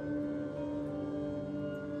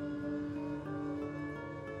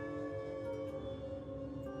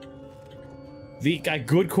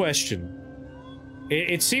 Good question.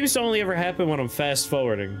 It seems to only ever happen when I'm fast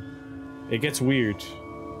forwarding. It gets weird.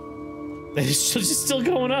 It's just still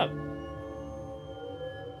going up.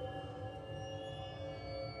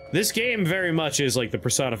 This game very much is like the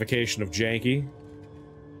personification of janky.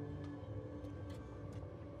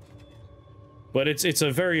 But it's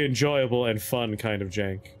a very enjoyable and fun kind of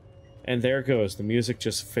jank. And there it goes, the music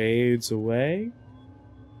just fades away.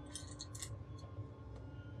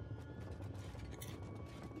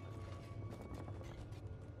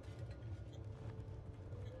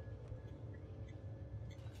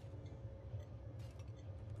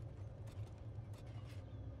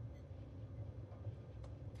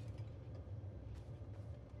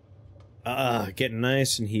 Getting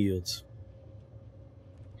nice and healed.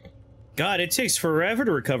 God, it takes forever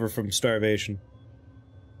to recover from starvation.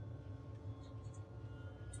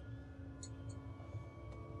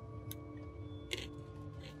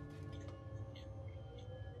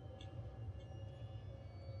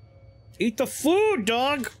 Eat the food,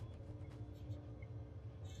 dog!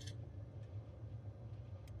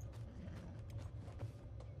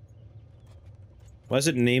 Why is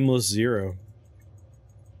it Nameless Zero?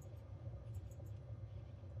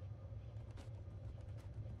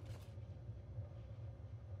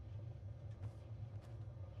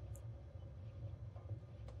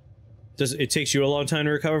 It takes you a long time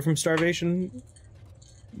to recover from starvation,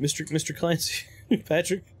 Mr. Clancy?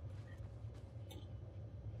 Patrick?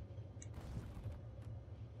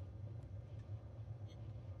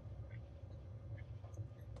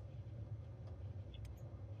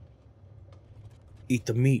 Eat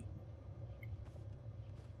the meat.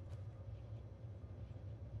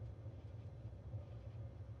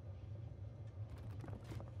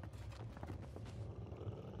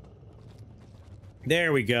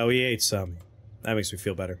 There we go, he ate some. That makes me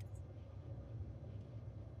feel better.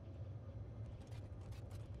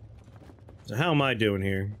 So how am I doing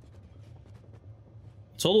here?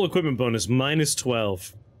 Total equipment bonus, minus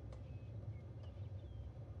 12.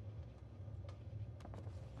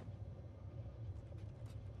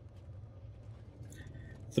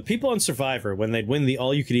 The people on Survivor, when they'd win the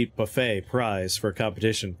all-you-could-eat buffet prize for a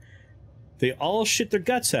competition, they all shit their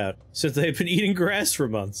guts out, since they've been eating grass for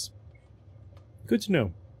months. Good to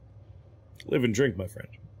know. Live and drink, my friend.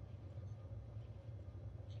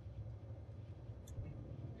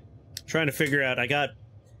 Trying to figure out, I got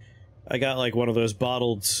like one of those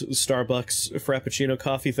bottled Starbucks Frappuccino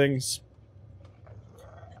coffee things.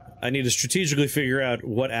 I need to strategically figure out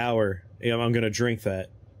what hour I'm gonna drink that.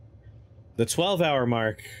 The 12-hour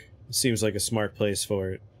mark seems like a smart place for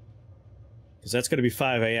it. Because that's gonna be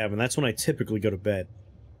 5 AM, and that's when I typically go to bed.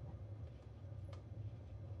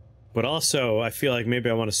 But also, I feel like maybe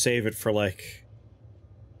I want to save it for, like,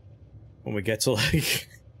 when we get to, like,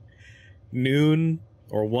 noon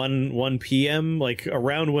or 1 PM, like,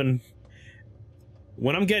 around when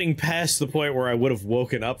I'm getting past the point where I would have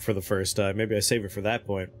woken up for the first time. Maybe I save it for that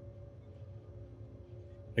point.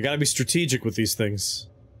 I gotta be strategic with these things.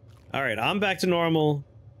 Alright, I'm back to normal.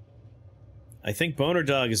 I think Boner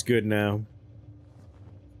Dog is good now.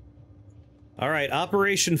 Alright,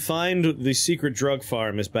 Operation Find the Secret Drug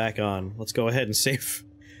Farm is back on. Let's go ahead and save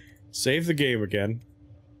the game again.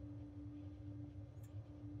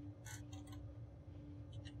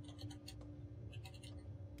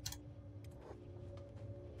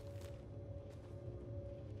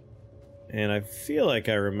 And I feel like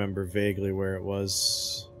I remember vaguely where it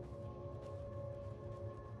was.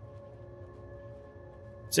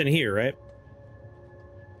 It's in here, right?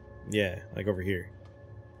 Yeah, like over here.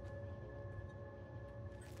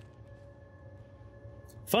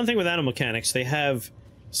 Fun thing with animal mechanics, they have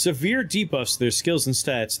severe debuffs to their skills and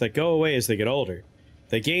stats that go away as they get older.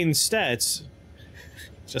 They gain stats...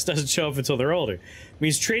 Just doesn't show up until they're older. It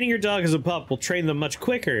means training your dog as a pup will train them much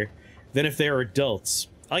quicker than if they are adults.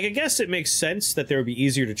 Like, I guess it makes sense that they would be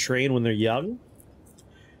easier to train when they're young,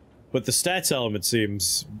 but the stats element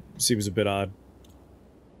seems a bit odd.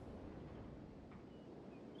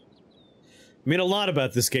 I mean, a lot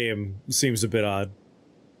about this game seems a bit odd.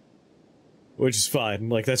 Which is fine.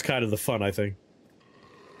 Like, that's kind of the fun, I think.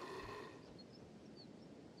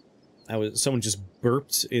 Someone just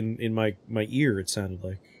burped in my ear, it sounded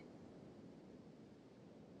like.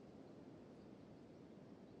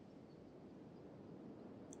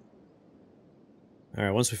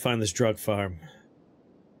 Alright, once we find this drug farm,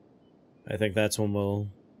 I think that's when we'll...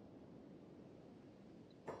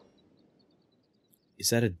 Is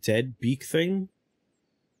that a dead beak thing?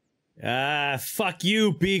 Ah, fuck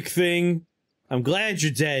you, beak thing! I'm glad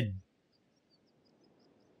you're dead.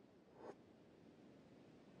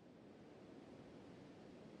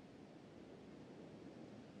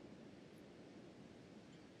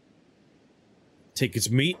 Take its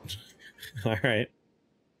meat? Alright.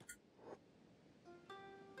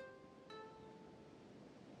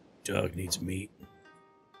 Dog needs meat.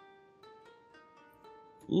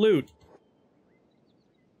 Loot.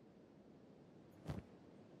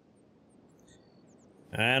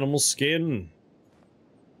 Animal skin.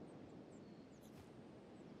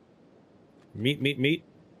 Meat.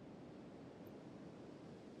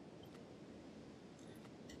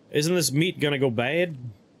 Isn't this meat gonna go bad?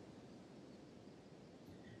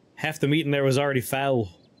 Half the meat in there was already foul.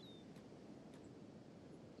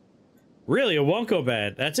 Really, it won't go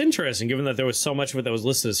bad. That's interesting, given that there was so much of it that was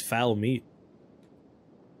listed as foul meat.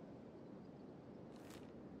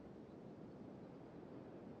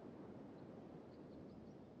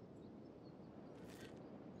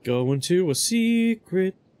 Going to a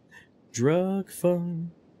secret drug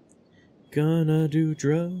farm. Gonna do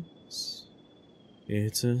drugs.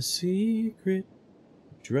 It's a secret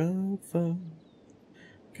drug farm.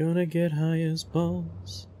 Gonna get high as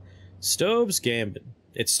balls. Stove's Gambit.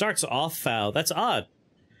 It starts off foul. That's odd.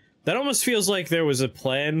 That almost feels like there was a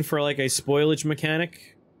plan for, like, a spoilage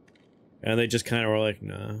mechanic. And they just kind of were like,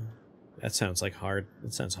 nah. That sounds like hard.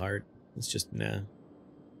 That sounds hard. It's just, nah.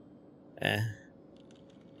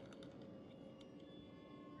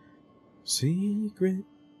 Secret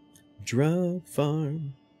drug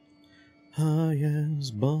farm. High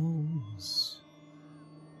as balls.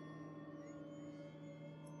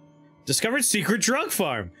 Discovered secret drug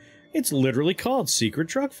farm. It's literally called Secret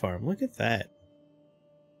Drug Farm. Look at that.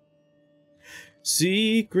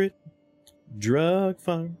 Secret Drug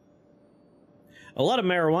Farm. A lot of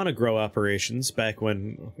marijuana grow operations, back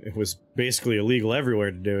when it was basically illegal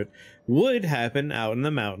everywhere to do it, would happen out in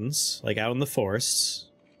the mountains, like out in the forests.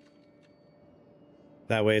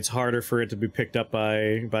 That way it's harder for it to be picked up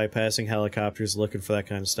by passing helicopters looking for that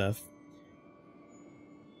kind of stuff.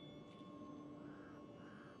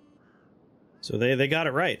 So they got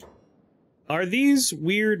it right. Are these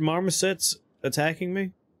weird marmosets attacking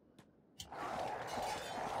me?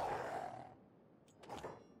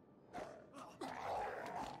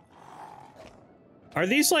 Are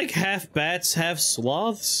these like half bats, half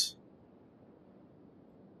sloths?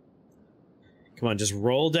 Come on, just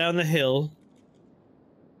roll down the hill.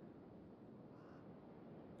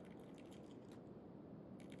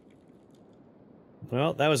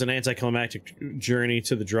 Well, that was an anticlimactic journey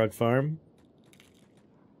to the drug farm.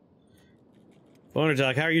 Boner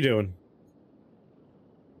Doc, how are you doing?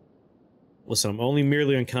 Listen, I'm only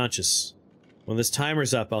merely unconscious. When this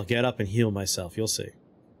timer's up, I'll get up and heal myself. You'll see.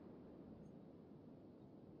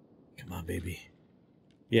 Come on, baby.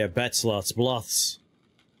 Yeah, bat sloths, bloths.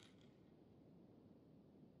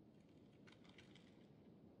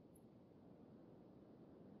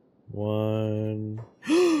 One.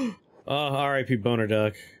 Oh, R.I.P. Boner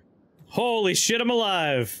Duck. Holy shit, I'm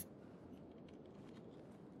alive!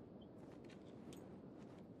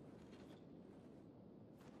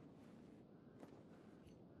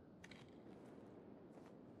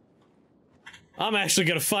 I'm actually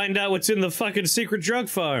gonna find out what's in the fucking secret drug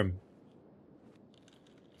farm.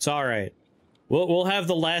 It's alright. We'll have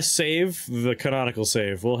the last save, the canonical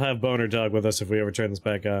save. We'll have Boner Dog with us if we ever turn this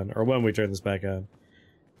back on. Or when we turn this back on.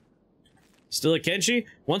 Still at Kenshi?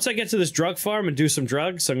 Once I get to this drug farm and do some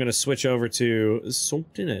drugs, I'm gonna switch over to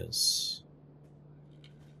something else.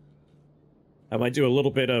 I might do a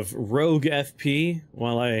little bit of rogue FP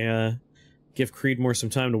while I give Creedmoor some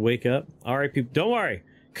time to wake up. RIP, don't worry.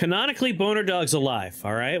 Canonically, Boner Dog's alive,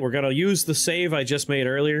 alright? We're gonna use the save I just made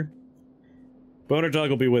earlier. Boner Dog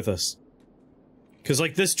will be with us. Cause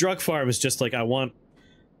like this drug farm is just like, I want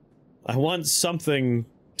something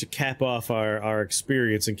to cap off our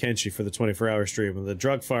experience in Kenshi for the 24-hour stream, and the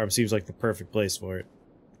drug farm seems like the perfect place for it.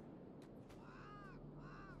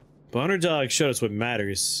 Boner Dog showed us what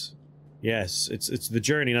matters. Yes, it's the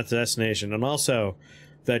journey, not the destination, and also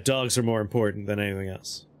that dogs are more important than anything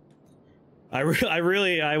else. I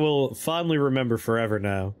will fondly remember forever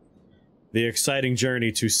now the exciting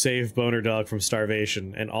journey to save Boner Dog from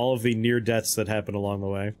starvation and all of the near deaths that happen along the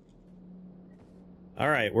way.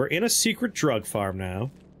 Alright, we're in a secret drug farm now.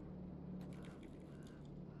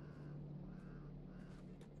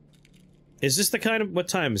 Is this the kind of... what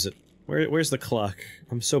time is it? Where's the clock?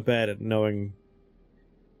 I'm so bad at knowing...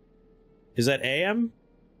 Is that AM?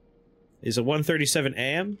 Is it 1:37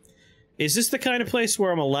 AM? Is this the kind of place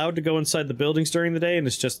where I'm allowed to go inside the buildings during the day and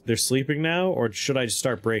it's just they're sleeping now? Or should I just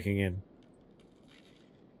start breaking in?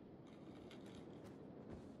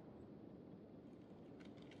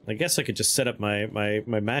 I guess I could just set up my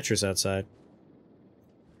mattress outside.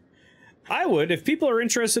 I would. If people are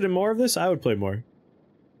interested in more of this, I would play more.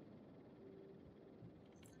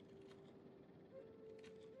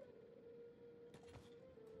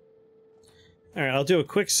 Alright, I'll do a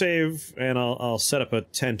quick save, and I'll set up a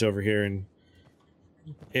tent over here, and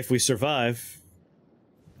if we survive,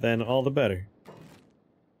 then all the better.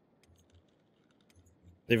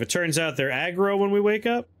 If it turns out they're aggro when we wake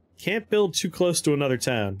up, can't build too close to another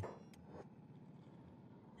town.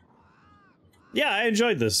 Yeah, I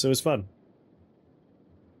enjoyed this. It was fun.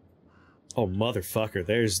 Oh, motherfucker.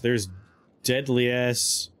 There's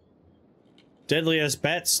deadly-ass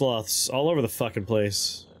bat sloths all over the fucking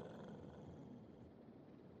place.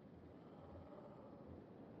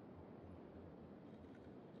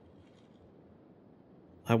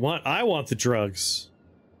 I want the drugs.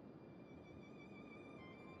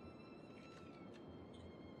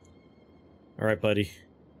 Alright, buddy.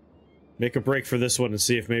 Make a break for this one and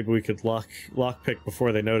see if maybe we could lockpick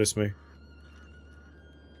before they notice me.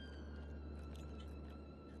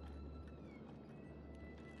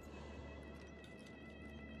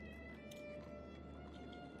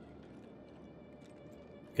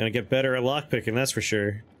 Gonna get better at lockpicking, that's for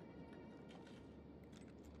sure.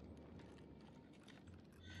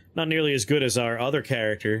 Not nearly as good as our other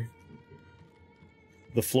character.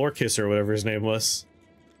 The floor kisser, whatever his name was.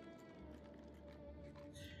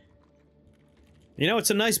 You know, it's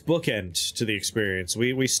a nice bookend to the experience.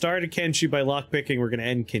 We started Kenshi by lockpicking, we're gonna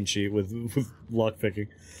end Kenshi with lockpicking.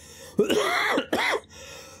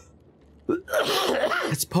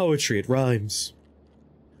 It's poetry, it rhymes.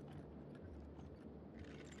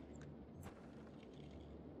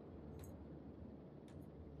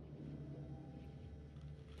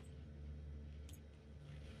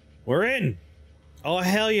 We're in! Oh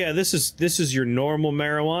hell yeah, this is your normal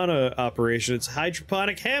marijuana operation. It's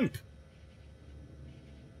hydroponic hemp!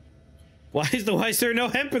 Why is there no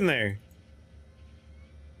hemp in there?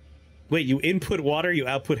 Wait, you input water, you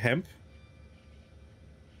output hemp?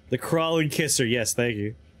 The crawling kisser, yes, thank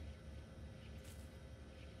you.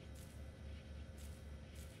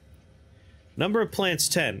 Number of plants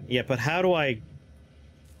 10. Yeah, but how do I...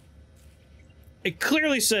 It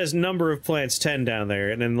clearly says number of plants 10 down there,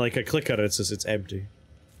 and then like I click on it, it says it's empty.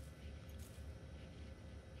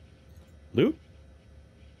 Loot?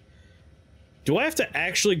 Do I have to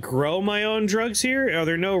actually grow my own drugs here? Are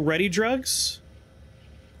there no ready drugs?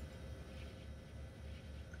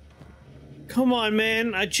 Come on,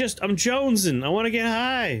 man. I'm jonesing. I want to get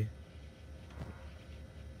high.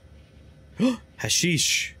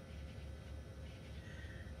 Hashish.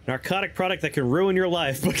 Narcotic product that can ruin your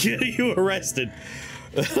life but get you arrested.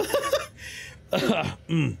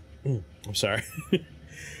 I'm sorry.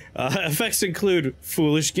 Effects include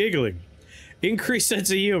foolish giggling, increased sense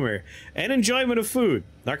of humor, and enjoyment of food.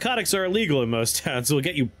 Narcotics are illegal in most towns, so will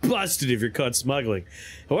get you busted if you're caught smuggling.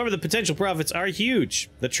 However, the potential profits are huge.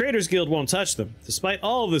 The Traders Guild won't touch them. Despite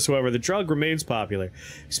all of this, however, the drug remains popular,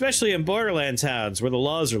 especially in borderland towns where the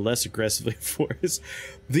laws are less aggressively enforced.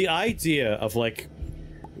 The idea of, like,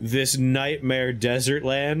 this nightmare desert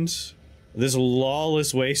land, this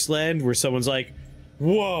lawless wasteland where someone's like,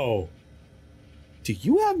 whoa, do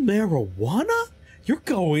you have marijuana? You're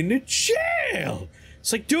going to jail!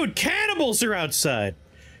 It's like, dude, cannibals are outside!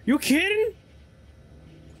 You kidding?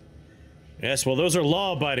 Yes, well, those are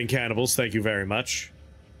law-abiding cannibals, thank you very much.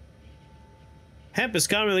 Hemp is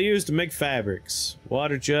commonly used to make fabrics.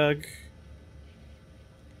 Water jug.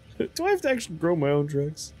 Do I have to actually grow my own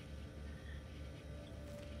drugs?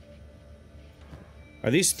 Are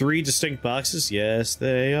these 3 distinct boxes? Yes,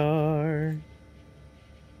 they are.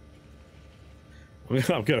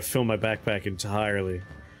 I'm gonna fill my backpack entirely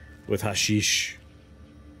with hashish.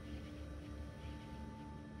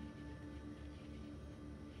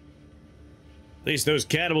 At least those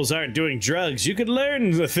cannibals aren't doing drugs. You could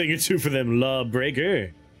learn a thing or two for them,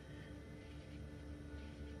 lawbreaker.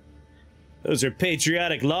 Those are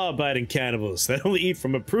patriotic, law-abiding cannibals that only eat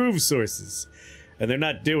from approved sources. And they're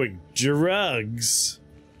not doing drugs.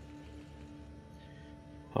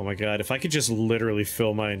 Oh my god, if I could just literally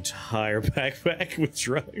fill my entire backpack with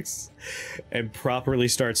drugs and properly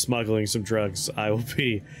start smuggling some drugs, I'll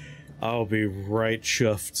be right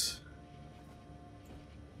chuffed.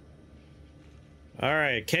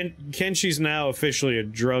 Alright, Kenshi's now officially a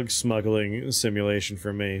drug smuggling simulation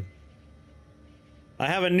for me. I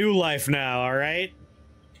have a new life now, alright?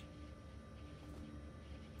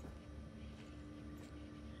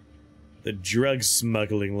 The drug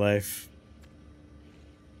smuggling life.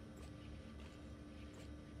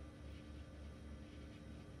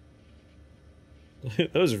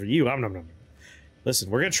 Those are for you.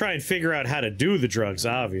 Listen, we're gonna try and figure out how to do the drugs,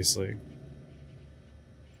 obviously.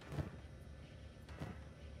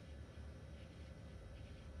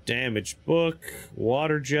 Damaged book,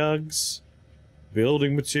 water jugs,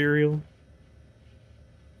 building material.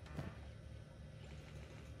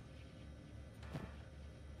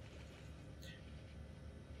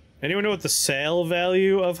 Anyone know what the sale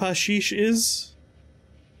value of hashish is?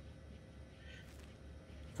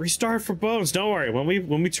 Restart for bones. Don't worry.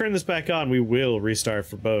 When we turn this back on, we will restart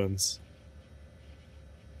for bones.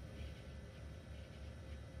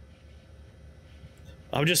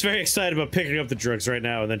 I'm just very excited about picking up the drugs right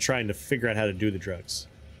now and then trying to figure out how to do the drugs.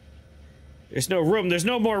 There's no room. There's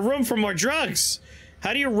no more room for more drugs.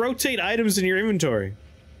 How do you rotate items in your inventory?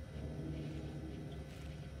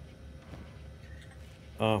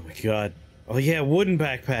 Oh my god. Oh yeah, wooden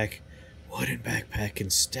backpack. Wooden backpack can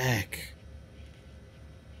stack.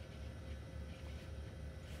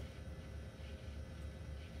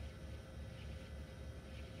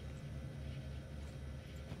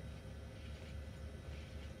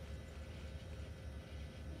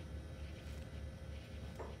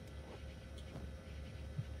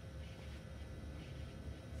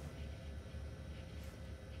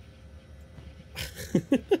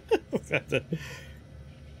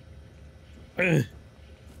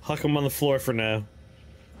 Huck him on the floor for now.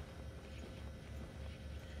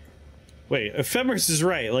 Wait, Ephemeris is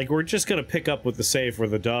right. Like, we're just gonna pick up with the safe where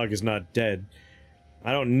the dog is not dead.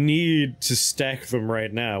 I don't need to stack them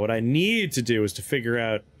right now. What I need to do is to figure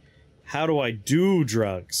out how do I do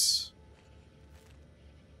drugs.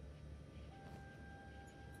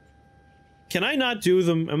 Can I not do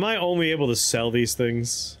them? Am I only able to sell these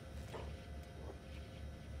things?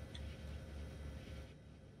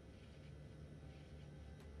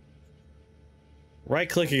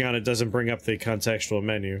 Right-clicking on it doesn't bring up the contextual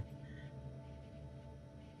menu.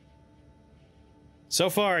 So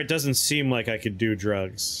far, it doesn't seem like I could do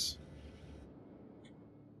drugs.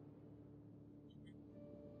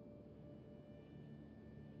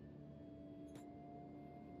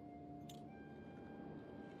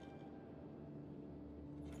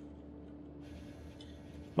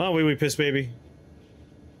 Come on, wee-wee piss baby.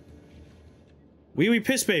 Wee-wee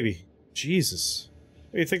piss baby. Jesus.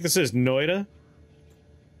 What do you think this is, Noida?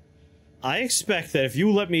 I expect that if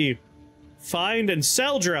you let me find and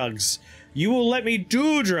sell drugs, you will let me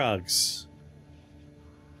do drugs.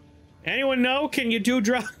 Anyone know? Can you do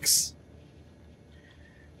drugs?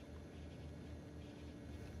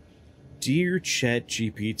 Dear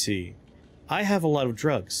ChatGPT, I have a lot of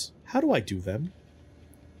drugs. How do I do them?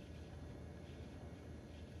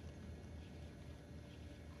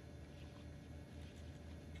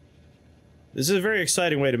 This is a very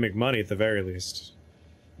exciting way to make money at the very least.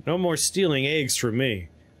 No more stealing eggs from me.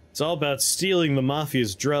 It's all about stealing the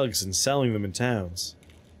mafia's drugs and selling them in towns.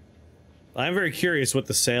 I'm very curious what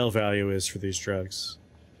the sale value is for these drugs.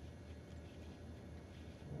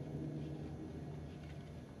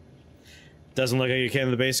 Doesn't look like you can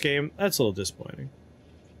in the base game? That's a little disappointing.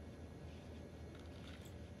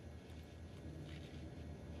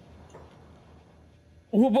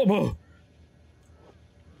 Whoa, whoa, whoa.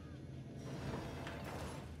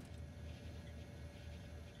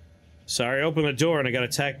 Sorry, I opened the door and I got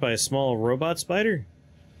attacked by a small robot spider?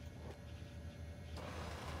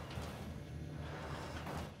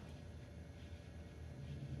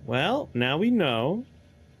 Well, now we know.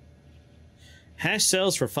 Hash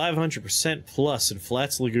sells for 500% plus in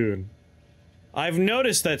Flats Lagoon. I've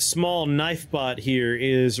noticed that small knife bot here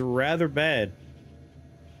is rather bad.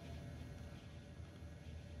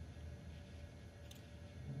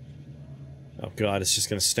 Oh god, it's just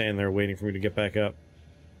gonna stand there waiting for me to get back up.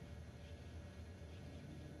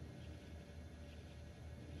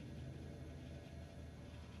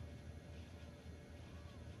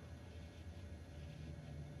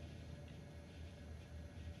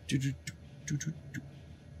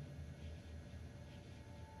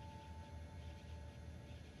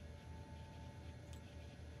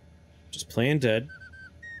 Just playing dead.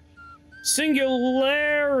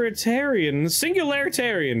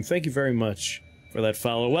 Singularitarian, thank you very much for that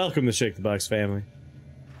follow. Welcome to Shake the Box family.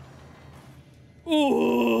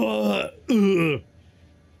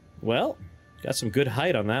 Well, got some good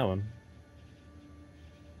height on that one.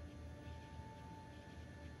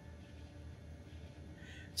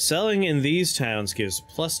 Selling in these towns gives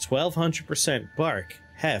plus 1200% bark,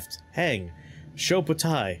 heft, hang,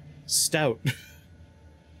 shopotai, stout.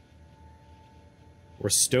 Or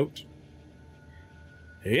stoat.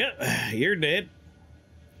 Yep, you're dead.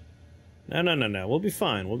 No. We'll be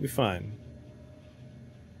fine. We'll be fine.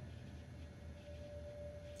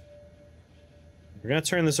 We're gonna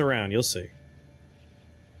turn this around. You'll see.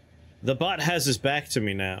 The bot has his back to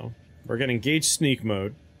me now. We're gonna engage sneak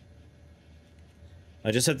mode. I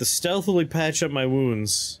just have to stealthily patch up my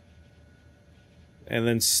wounds. And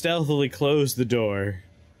then stealthily close the door.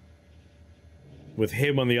 With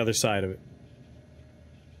him on the other side of it.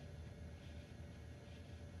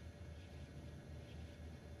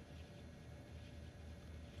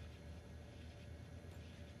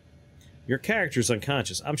 Your character's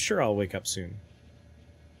unconscious. I'm sure I'll wake up soon.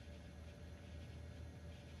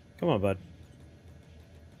 Come on, bud.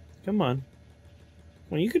 Come on.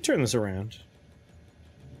 Well, you could turn this around.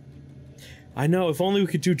 I know, if only we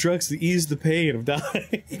could do drugs to ease the pain of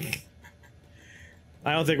dying.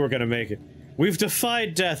 I don't think we're gonna make it. We've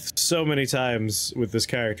defied death so many times with this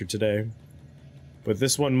character today. But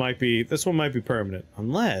this one might be permanent.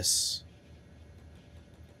 Unless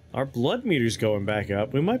our blood meter's going back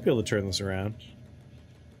up. We might be able to turn this around.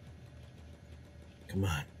 Come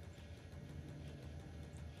on.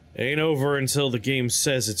 It ain't over until the game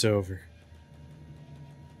says it's over.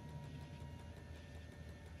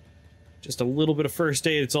 Just a little bit of first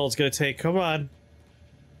aid, it's all it's gonna take. Come on.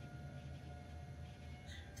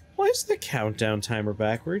 Why is the countdown timer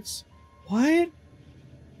backwards? What?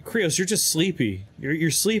 Krios, you're just sleepy.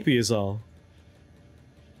 You're sleepy is all.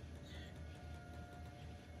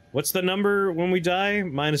 What's the number when we die?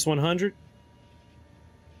 Minus 100?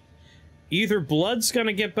 Either blood's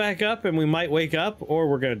gonna get back up and we might wake up, or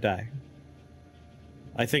we're gonna die.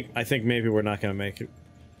 I think maybe we're not gonna make it.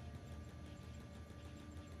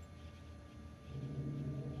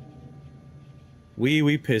 Wee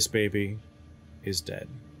wee piss baby is dead.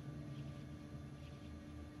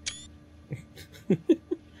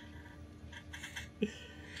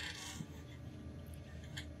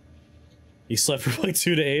 You slept from like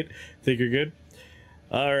 2 to 8. Think you're good?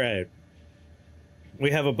 Alright.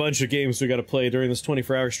 We have a bunch of games we gotta play during this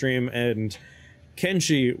 24-hour stream, and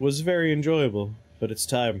Kenshi was very enjoyable, but it's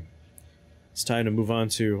time. It's time to move on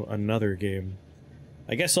to another game.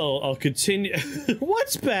 I guess I'll continue.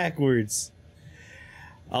 What's backwards?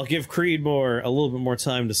 I'll give Creed a little bit more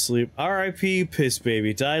time to sleep. R.I.P. Piss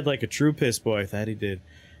Baby. Died like a true piss boy. That he did.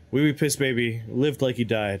 Wee wee Piss Baby lived like he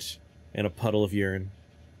died in a puddle of urine.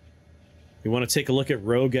 You want to take a look at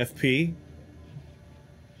Rogue FP?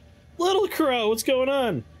 Little Crow, what's going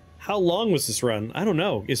on? How long was this run? I don't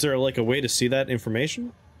know. Is there like a way to see that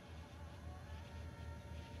information?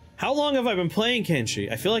 How long have I been playing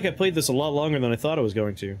Kenshi? I feel like I played this a lot longer than I thought I was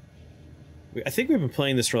going to. I think we've been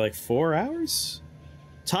playing this for like 4 hours?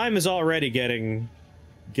 Time is already getting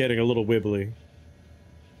a little wibbly.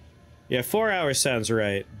 Yeah, 4 hours sounds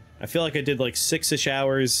right. I feel like I did like 6-ish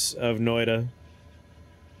hours of Noida.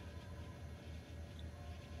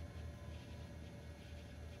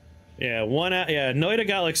 Yeah, Noida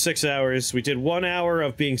got like 6 hours. We did 1 hour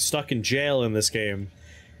of being stuck in jail in this game.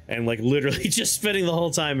 And like literally just spending the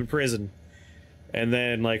whole time in prison. And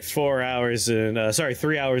then like 4 hours in,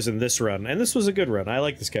 3 hours in this run. And this was a good run. I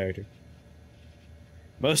like this character.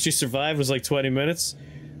 Most you survived was like 20 minutes.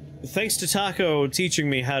 Thanks to Taco teaching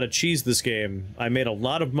me how to cheese this game, I made a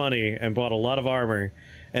lot of money and bought a lot of armor.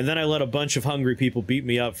 And then I let a bunch of hungry people beat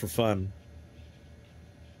me up for fun.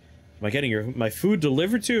 Am I getting my food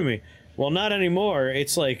delivered to me? Well, not anymore.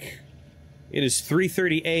 It's like... It is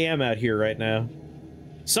 3:30 a.m. out here right now.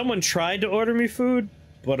 Someone tried to order me food,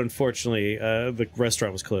 but unfortunately, the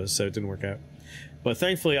restaurant was closed, so it didn't work out. But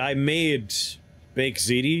thankfully, I made baked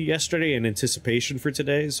ziti yesterday in anticipation for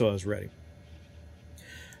today, so I was ready.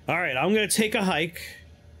 Alright, I'm gonna take a hike.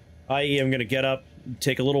 I.e., I'm gonna get up,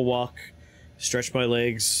 take a little walk, stretch my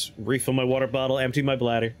legs, refill my water bottle, empty my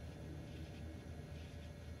bladder.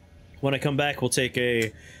 When I come back, we'll take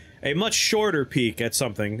a much shorter peek at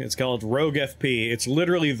something. It's called Rogue FP. It's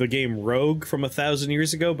literally the game Rogue from 1,000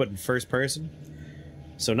 years ago, but in first person.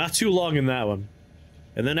 So not too long in that one.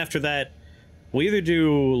 And then after that, We'll either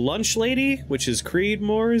do Lunch Lady, which is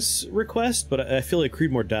Creedmore's request, but I feel like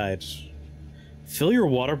Creedmore died. Fill your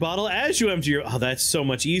water bottle as you empty your... Oh, that's so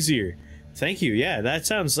much easier. Thank you. Yeah, that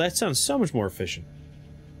sounds so much more efficient.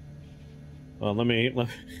 Well, let me...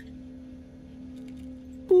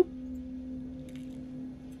 Boop.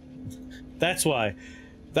 That's why.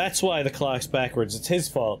 That's why the clock's backwards. It's his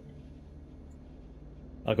fault.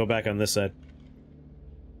 I'll go back on this side.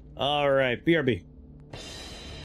 Alright, BRB.